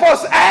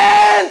disciples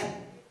and,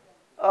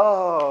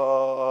 oh,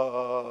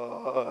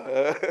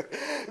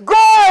 go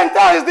and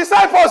tell his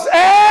disciples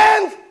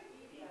and,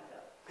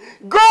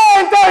 go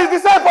and tell his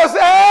disciples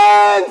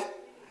and,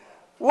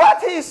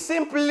 what he is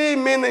simply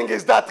meaning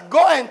is that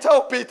go and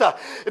tell Peter,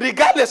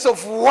 regardless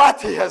of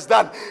what he has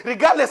done,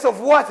 regardless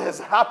of what has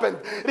happened,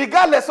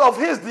 regardless of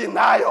his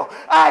denial,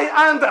 I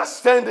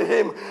understand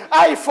him.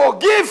 I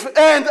forgive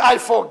and I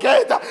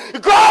forget.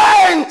 Go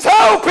and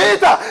tell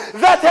Peter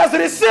that he has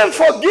received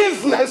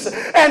forgiveness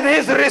and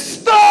he's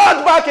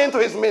restored back into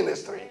his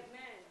ministry. Amen.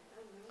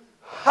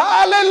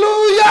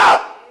 Hallelujah.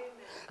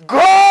 Amen.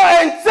 Go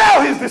and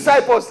tell his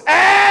disciples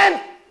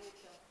and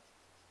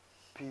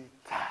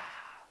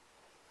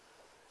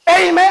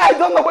Amen. I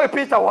don't know where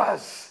Peter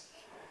was.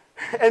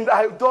 And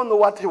I don't know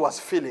what he was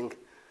feeling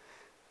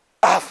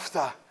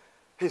after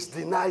his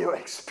denial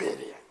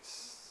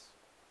experience.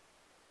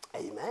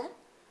 Amen.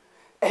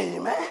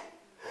 Amen.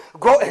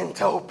 Go and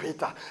tell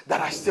Peter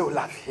that I still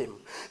love him.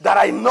 That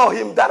I know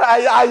him. That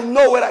I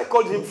know where I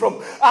called him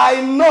from. I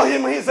know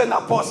him. He's an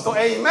apostle.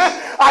 Amen.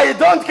 I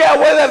don't care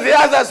whether the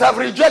others have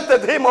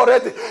rejected him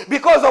already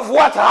because of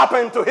what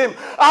happened to him.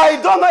 I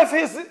don't know if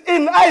he's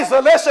in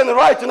isolation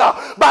right now.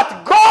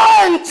 But go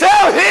and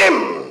tell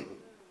him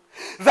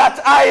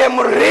that I am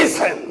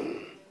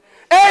risen.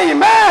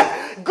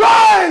 Amen. Go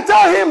and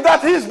tell him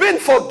that he's been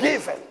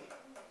forgiven.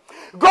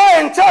 Go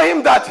and tell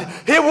him that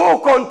he will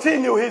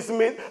continue his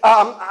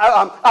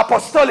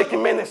apostolic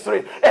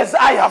ministry as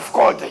I have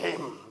called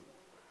him.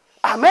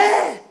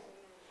 Amen.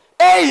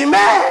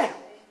 Amen.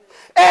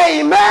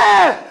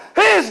 Amen.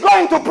 He is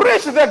going to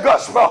preach the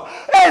gospel.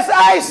 As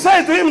I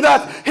said to him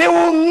that he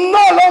will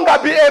no longer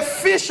be a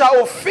fisher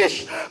of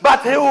fish,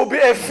 but he will be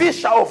a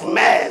fisher of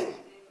men.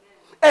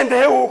 And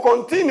he will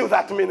continue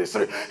that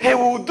ministry. He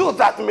will do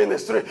that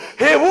ministry.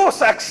 He will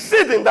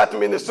succeed in that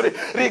ministry.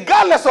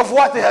 Regardless of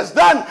what he has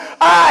done,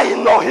 I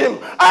know him.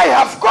 I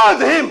have called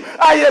him.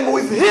 I am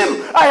with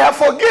him. I have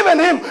forgiven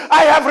him.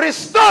 I have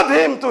restored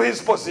him to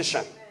his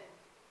position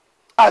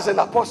as an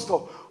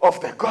apostle of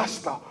the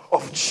gospel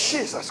of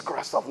Jesus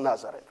Christ of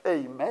Nazareth.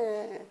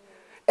 Amen.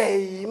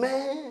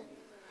 Amen.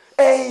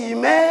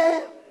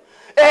 Amen.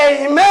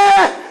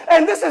 Amen.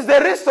 And this is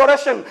the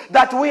restoration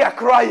that we are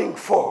crying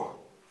for.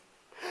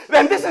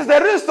 And this is the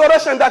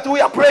restoration that we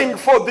are praying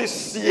for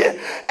this year.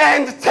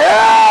 And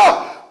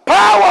tell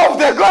power of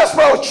the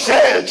gospel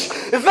church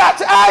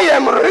that I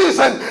am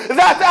risen,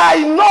 that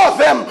I know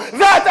them,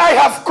 that I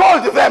have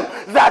called them,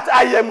 that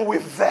I am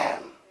with them.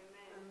 Amen.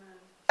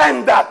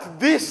 And that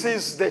this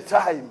is the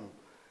time.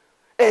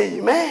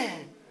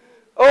 Amen.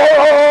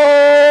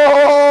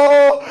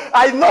 Oh,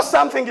 I know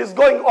something is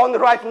going on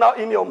right now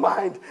in your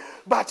mind.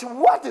 But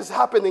what is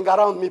happening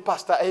around me,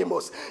 Pastor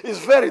Amos, is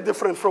very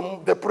different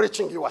from the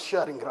preaching you are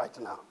sharing right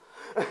now.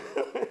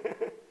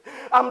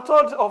 I'm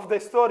told of the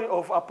story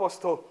of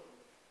Apostle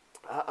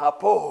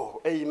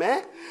Paul,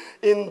 amen?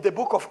 In the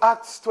book of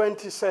Acts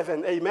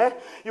 27, amen?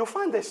 You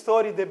find the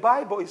story, the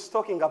Bible is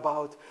talking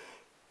about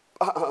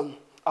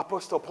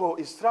Apostle Paul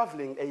is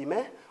traveling,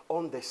 amen,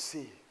 on the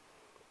sea.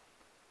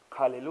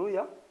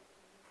 Hallelujah.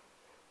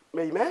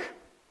 Amen?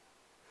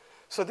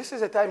 So this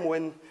is a time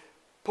when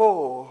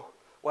Paul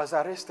was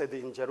arrested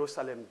in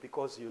Jerusalem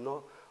because, you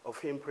know, of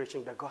him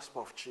preaching the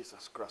gospel of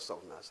Jesus Christ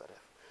of Nazareth.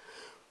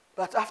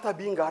 But after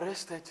being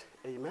arrested,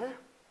 amen,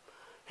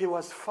 he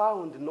was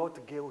found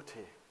not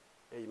guilty,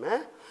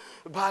 amen.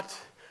 But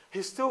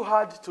he still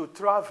had to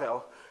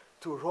travel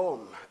to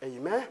Rome,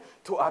 amen,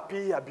 to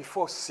appear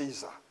before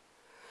Caesar.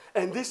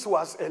 And this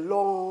was a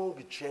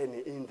long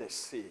journey in the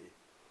sea.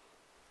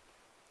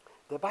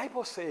 The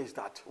Bible says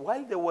that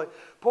while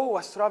Paul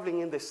was traveling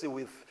in the sea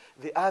with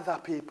the other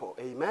people,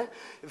 amen,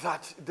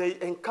 that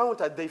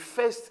they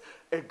faced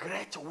a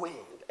great wind,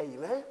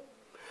 amen.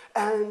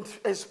 And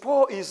as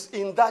Paul is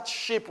in that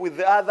ship with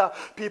the other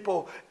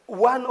people,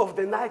 one of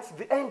the nights,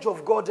 the angel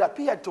of God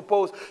appeared to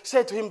Paul,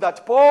 said to him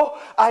that, Paul,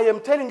 I am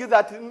telling you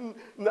that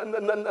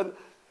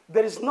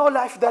there is no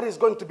life that is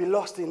going to be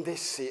lost in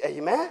this sea,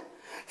 amen.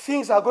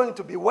 Things are going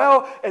to be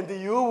well, and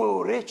you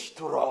will reach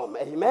to Rome,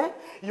 amen.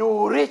 You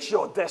will reach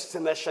your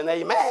destination,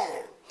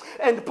 amen.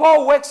 And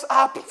Paul wakes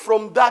up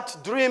from that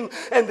dream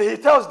and he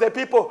tells the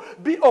people,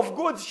 be of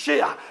good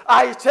cheer.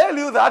 I tell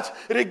you that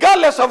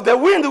regardless of the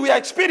wind we are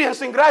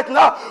experiencing right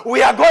now,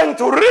 we are going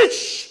to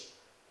reach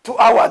to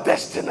our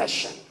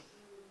destination.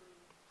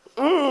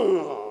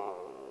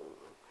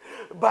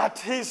 But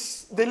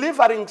he's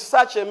delivering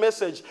such a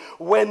message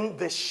when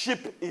the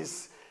ship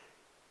is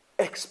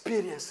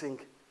experiencing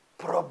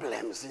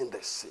problems in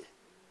the sea.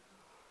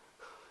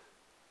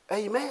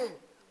 Amen.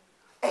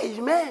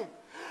 Amen.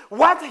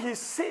 What he's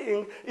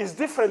seeing is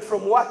different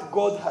from what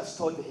God has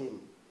told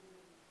him.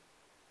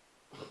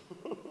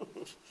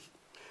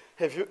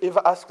 Have you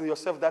ever asked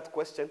yourself that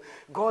question?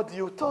 God,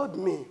 you told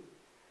me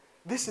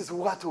this is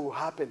what will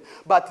happen.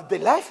 But the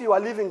life you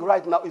are living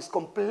right now is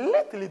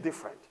completely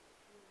different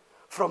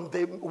from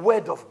the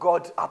word of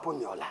God upon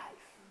your life.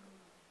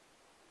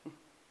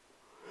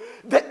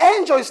 The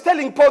angel is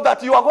telling Paul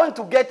that you are going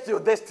to get to your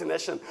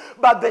destination,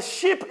 but the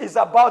ship is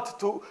about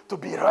to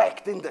be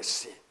wrecked in the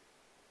sea.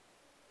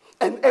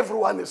 And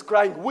everyone is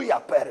crying, we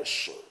are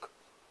perishing.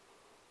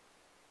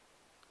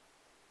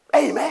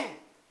 Amen.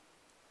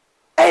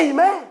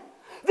 Amen.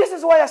 This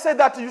is why I said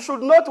that you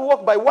should not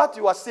walk by what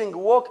you are seeing,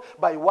 walk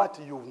by what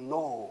you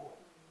know.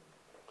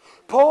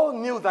 Paul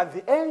knew that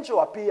the angel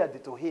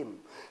appeared to him,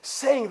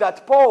 saying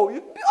that Paul,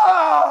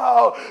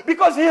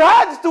 because he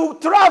had to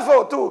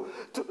travel to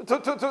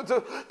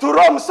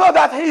Rome so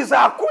that he is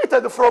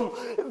acquitted from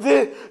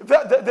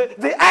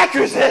the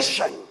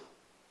accusation.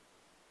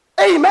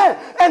 Amen.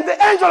 And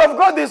the angel of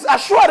God is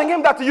assuring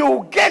him that you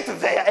will get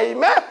there.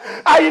 Amen.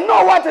 I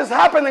know what is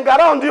happening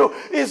around you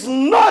is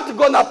not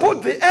going to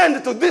put the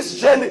end to this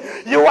journey.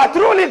 You are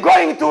truly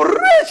going to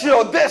reach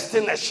your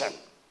destination.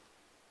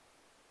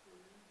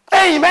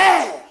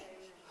 Amen.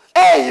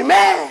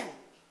 Amen.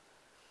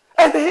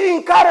 And he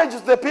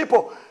encourages the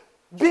people,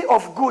 be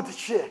of good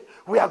cheer.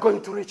 We are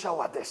going to reach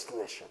our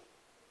destination.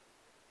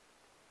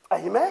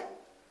 Amen.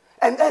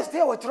 And as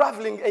they were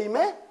traveling,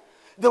 amen,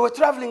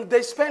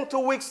 they spent 2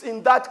 weeks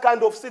in that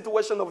kind of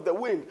situation of the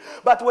wind.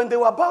 But when they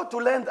were about to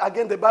land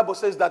again, the Bible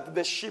says that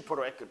the ship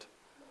wrecked.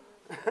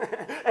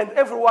 And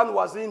everyone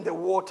was in the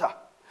water.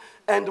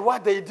 And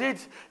what they did,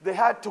 they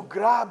had to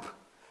grab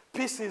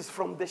pieces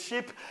from the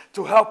ship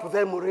to help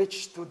them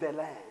reach to the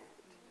land.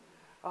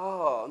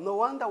 Oh, no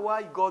wonder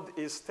why God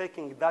is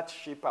taking that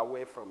ship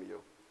away from you.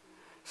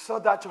 So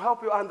that to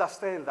help you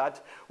understand that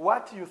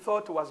what you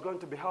thought was going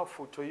to be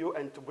helpful to you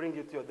and to bring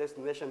you to your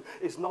destination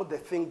is not the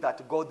thing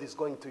that God is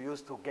going to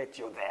use to get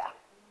you there.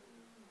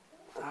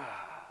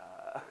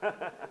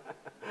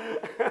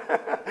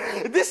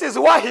 This is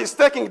why he's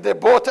taking the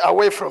boat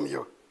away from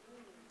you.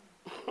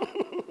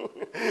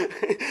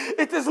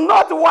 It is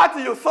not what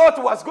you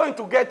thought was going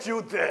to get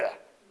you there.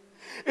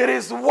 It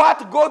is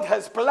what God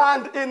has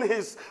planned in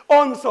his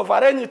own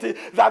sovereignty,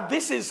 that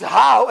this is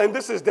how and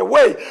this is the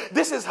way.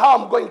 This is how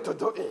I'm going to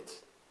do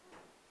it.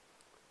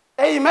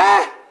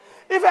 Amen.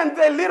 Even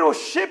the little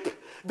ship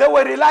they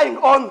were relying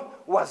on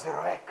was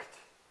wrecked.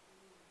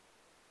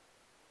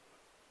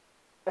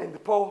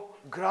 And Paul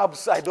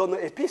grabs, I don't know,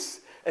 a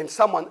piece and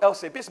someone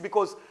else a piece,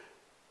 because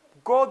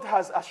God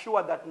has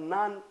assured that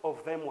none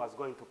of them was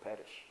going to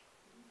perish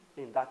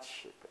in that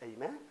ship.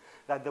 Amen.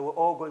 That they were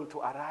all going to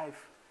arrive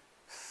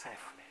safely.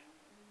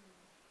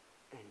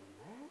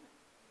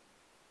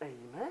 Amen.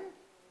 Amen.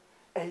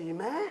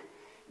 Amen.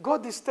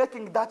 God is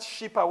taking that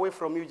ship away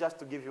from you just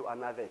to give you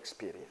another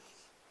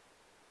experience.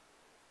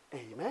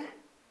 Amen.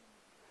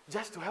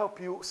 Just to help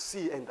you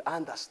see and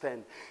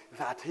understand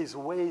that his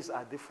ways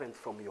are different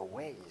from your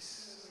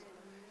ways.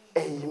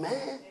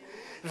 Amen.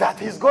 That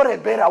he's got a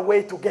better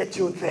way to get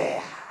you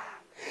there.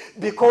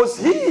 Because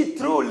he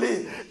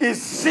truly is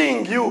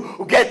seeing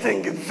you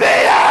getting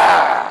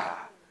there.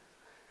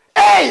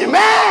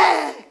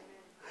 Amen.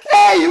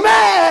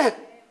 Amen.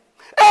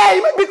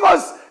 Amen.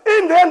 Because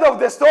in the end of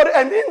the story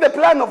and in the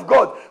plan of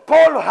God,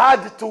 Paul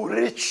had to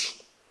reach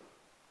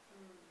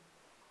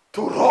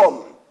to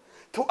Rome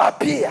to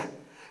appear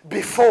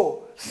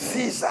before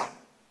Caesar.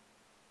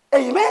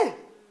 Amen.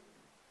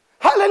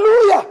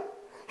 Hallelujah.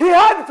 He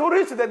had to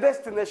reach the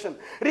destination.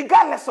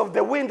 Regardless of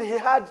the wind, he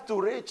had to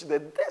reach the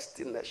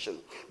destination.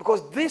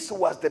 Because this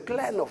was the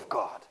plan of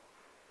God.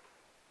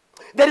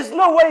 There is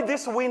no way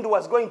this wind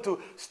was going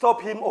to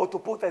stop him or to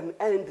put an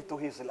end to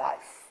his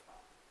life.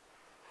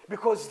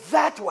 Because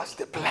that was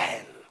the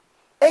plan.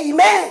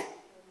 Amen.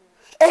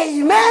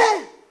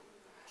 Amen.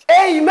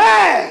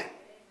 Amen.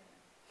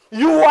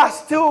 You are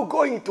still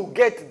going to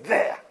get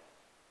there.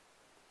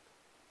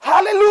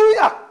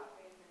 Hallelujah.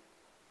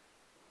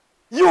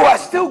 You are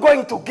still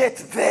going to get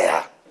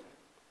there.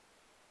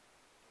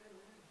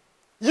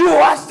 You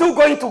are still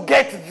going to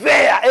get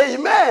there.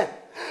 Amen.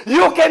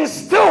 You can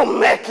still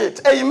make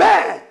it.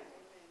 Amen.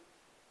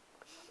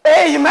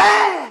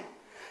 Amen.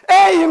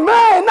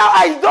 Amen. Now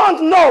I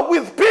don't know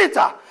with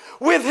Peter,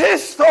 with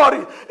his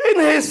story, in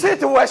his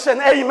situation.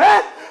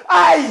 Amen.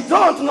 I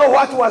don't know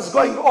what was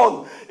going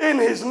on in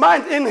his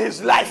mind, in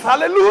his life.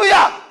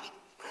 Hallelujah.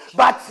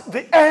 But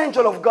the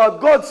angel of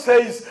God, God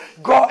says,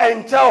 go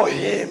and tell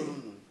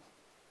him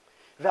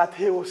that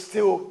he will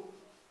still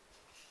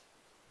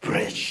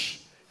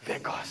preach the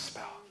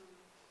gospel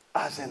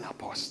as an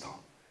apostle.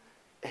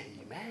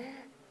 Amen.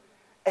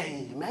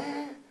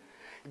 Amen.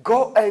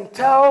 Go and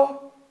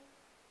tell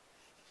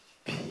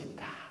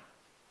Peter.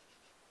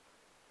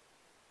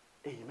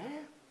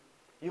 Amen.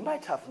 You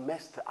might have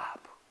messed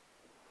up.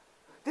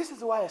 This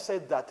is why I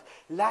said that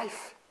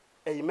life,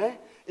 amen,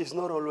 is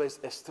not always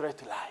a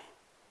straight line.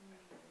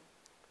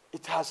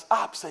 It has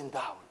ups and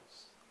downs.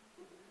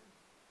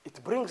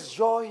 It brings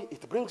joy,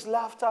 it brings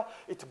laughter,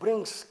 it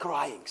brings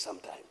crying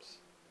sometimes.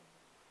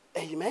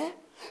 Amen?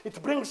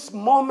 It brings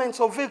moments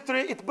of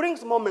victory, it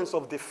brings moments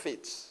of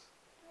defeats.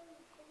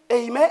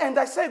 Amen? And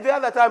I said the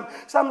other time,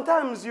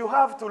 sometimes you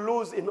have to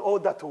lose in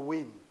order to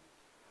win.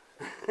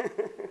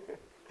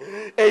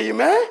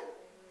 Amen?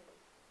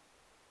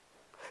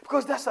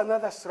 Because that's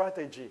another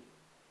strategy.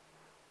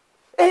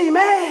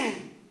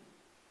 Amen.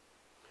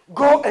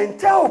 Go and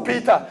tell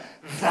Peter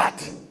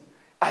that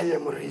I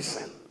am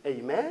risen.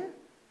 Amen.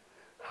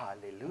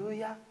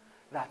 Hallelujah.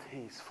 That he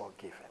is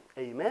forgiven.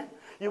 Amen.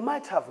 You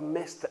might have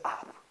messed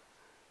up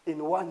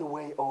in one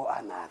way or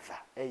another.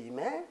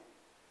 Amen.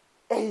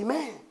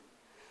 Amen.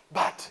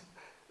 But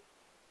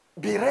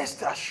be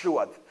rest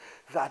assured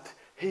that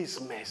his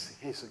mercy,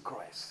 his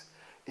grace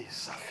is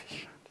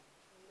sufficient.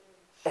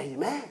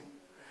 Amen.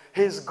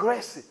 His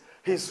grace,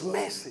 his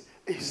mercy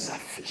is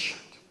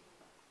sufficient.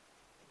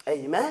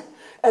 Amen.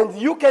 And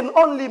you can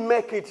only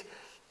make it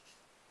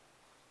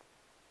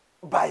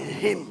by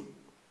him,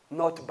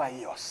 not by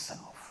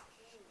yourself.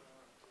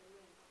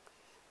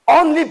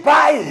 Only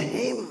by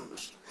him.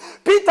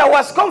 Peter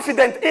was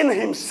confident in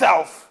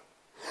himself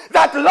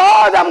that,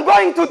 Lord, I'm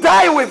going to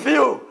die with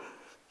you.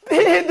 He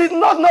did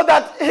not know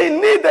that he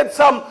needed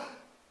some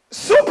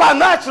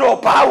supernatural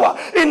power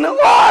in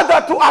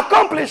order to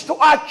accomplish, to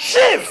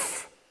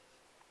achieve.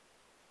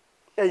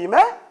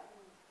 Amen?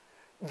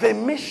 The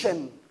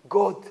mission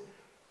God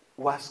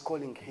was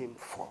calling him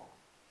for.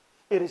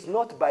 It is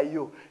not by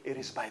you, it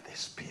is by the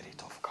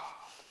Spirit of God.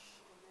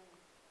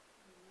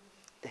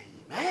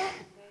 Amen?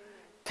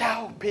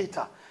 Tell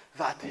Peter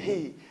that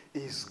he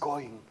is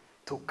going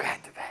to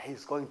get there.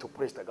 He's going to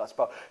preach the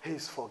gospel.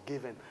 He's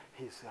forgiven.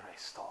 He's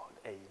restored.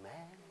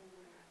 Amen?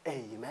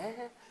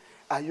 Amen?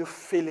 Are you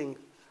feeling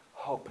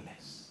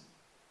hopeless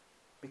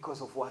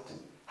because of what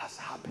has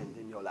happened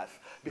in your life?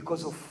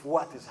 Because of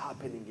what is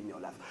happening in your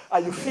life? Are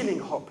you feeling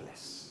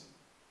hopeless?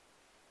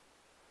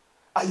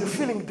 Are you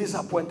feeling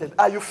disappointed?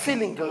 Are you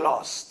feeling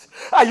lost?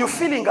 Are you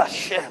feeling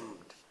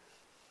ashamed?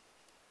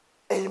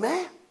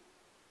 Amen?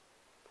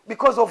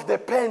 Because of the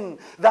pain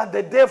that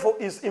the devil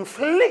is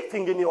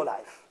inflicting in your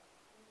life.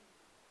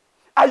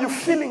 Are you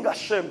feeling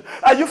ashamed?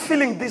 Are you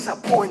feeling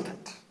disappointed?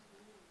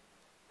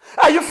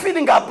 Are you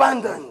feeling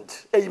abandoned?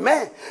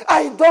 Amen.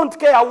 I don't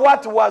care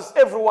what was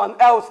everyone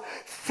else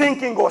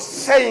thinking or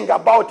saying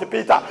about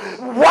Peter.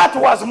 What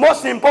was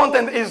most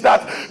important is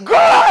that go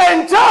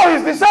and tell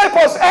his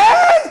disciples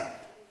and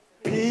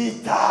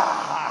Peter.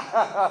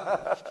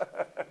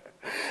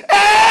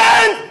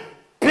 And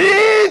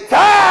Peter,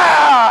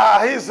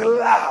 he's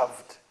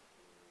loved.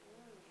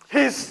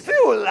 He's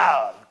still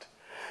loved.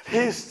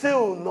 He's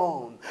still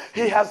known.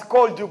 He has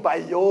called you by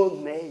your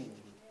name.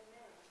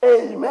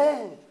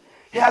 Amen.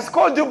 He has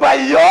called you by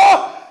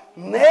your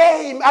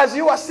name as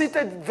you are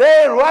seated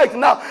there right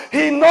now.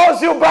 He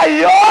knows you by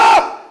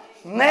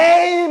your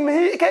name.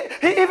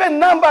 He even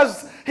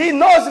numbers. He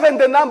knows even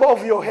the number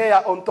of your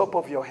hair on top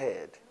of your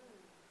head.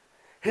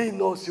 He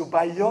knows you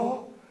by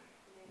your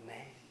name.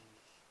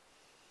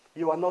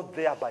 You are not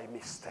there by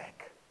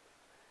mistake.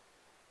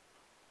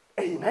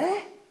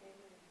 Amen.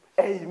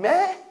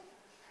 Amen.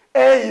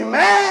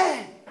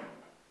 Amen.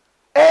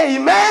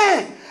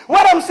 Amen.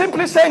 What I'm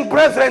simply saying,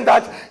 brethren,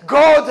 that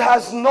God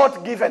has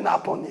not given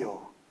up on you.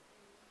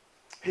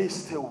 He's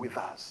still with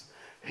us.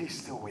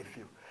 He's still with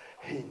you.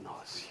 He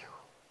knows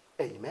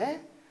you. Amen.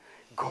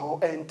 Go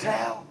and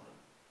tell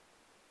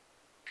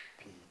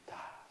Peter.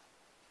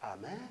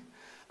 Amen.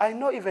 I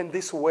know even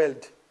this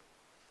world,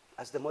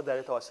 as the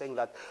moderator was saying,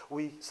 that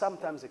we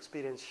sometimes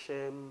experience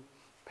shame,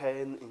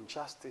 pain,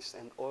 injustice,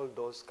 and all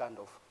those kind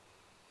of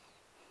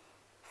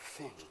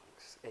things.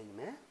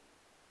 Amen.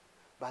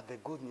 But the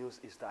good news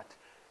is that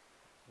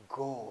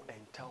go and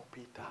tell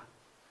Peter,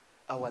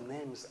 our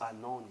names are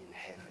known in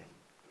heaven.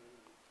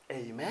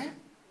 Amen.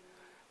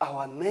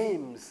 Our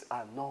names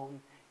are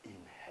known in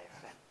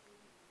heaven.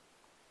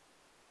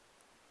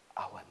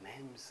 Our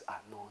names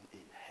are known in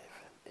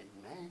heaven.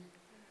 Amen.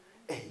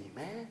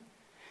 Amen.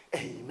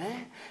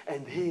 Amen.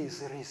 And he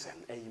is risen.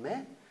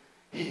 Amen.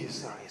 He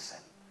is risen.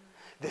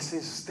 This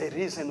is the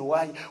reason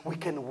why we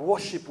can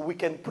worship, we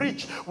can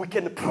preach, we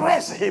can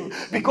praise him,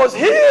 because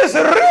he is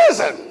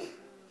risen.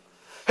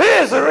 He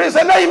is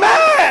risen,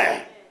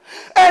 amen.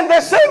 And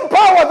the same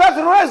power that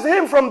raised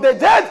him from the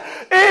dead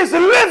is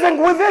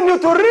living within you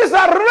to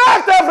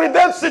resurrect every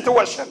dead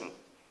situation.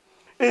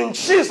 In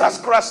Jesus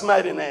Christ's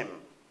mighty name.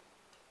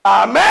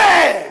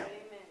 Amen.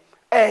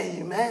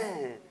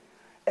 Amen.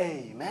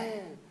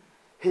 Amen.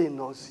 He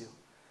knows you.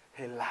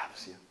 He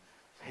loves you.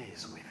 He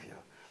is with you.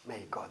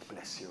 May God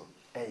bless you.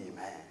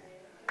 Amen.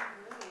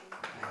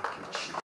 Thank you, Jesus.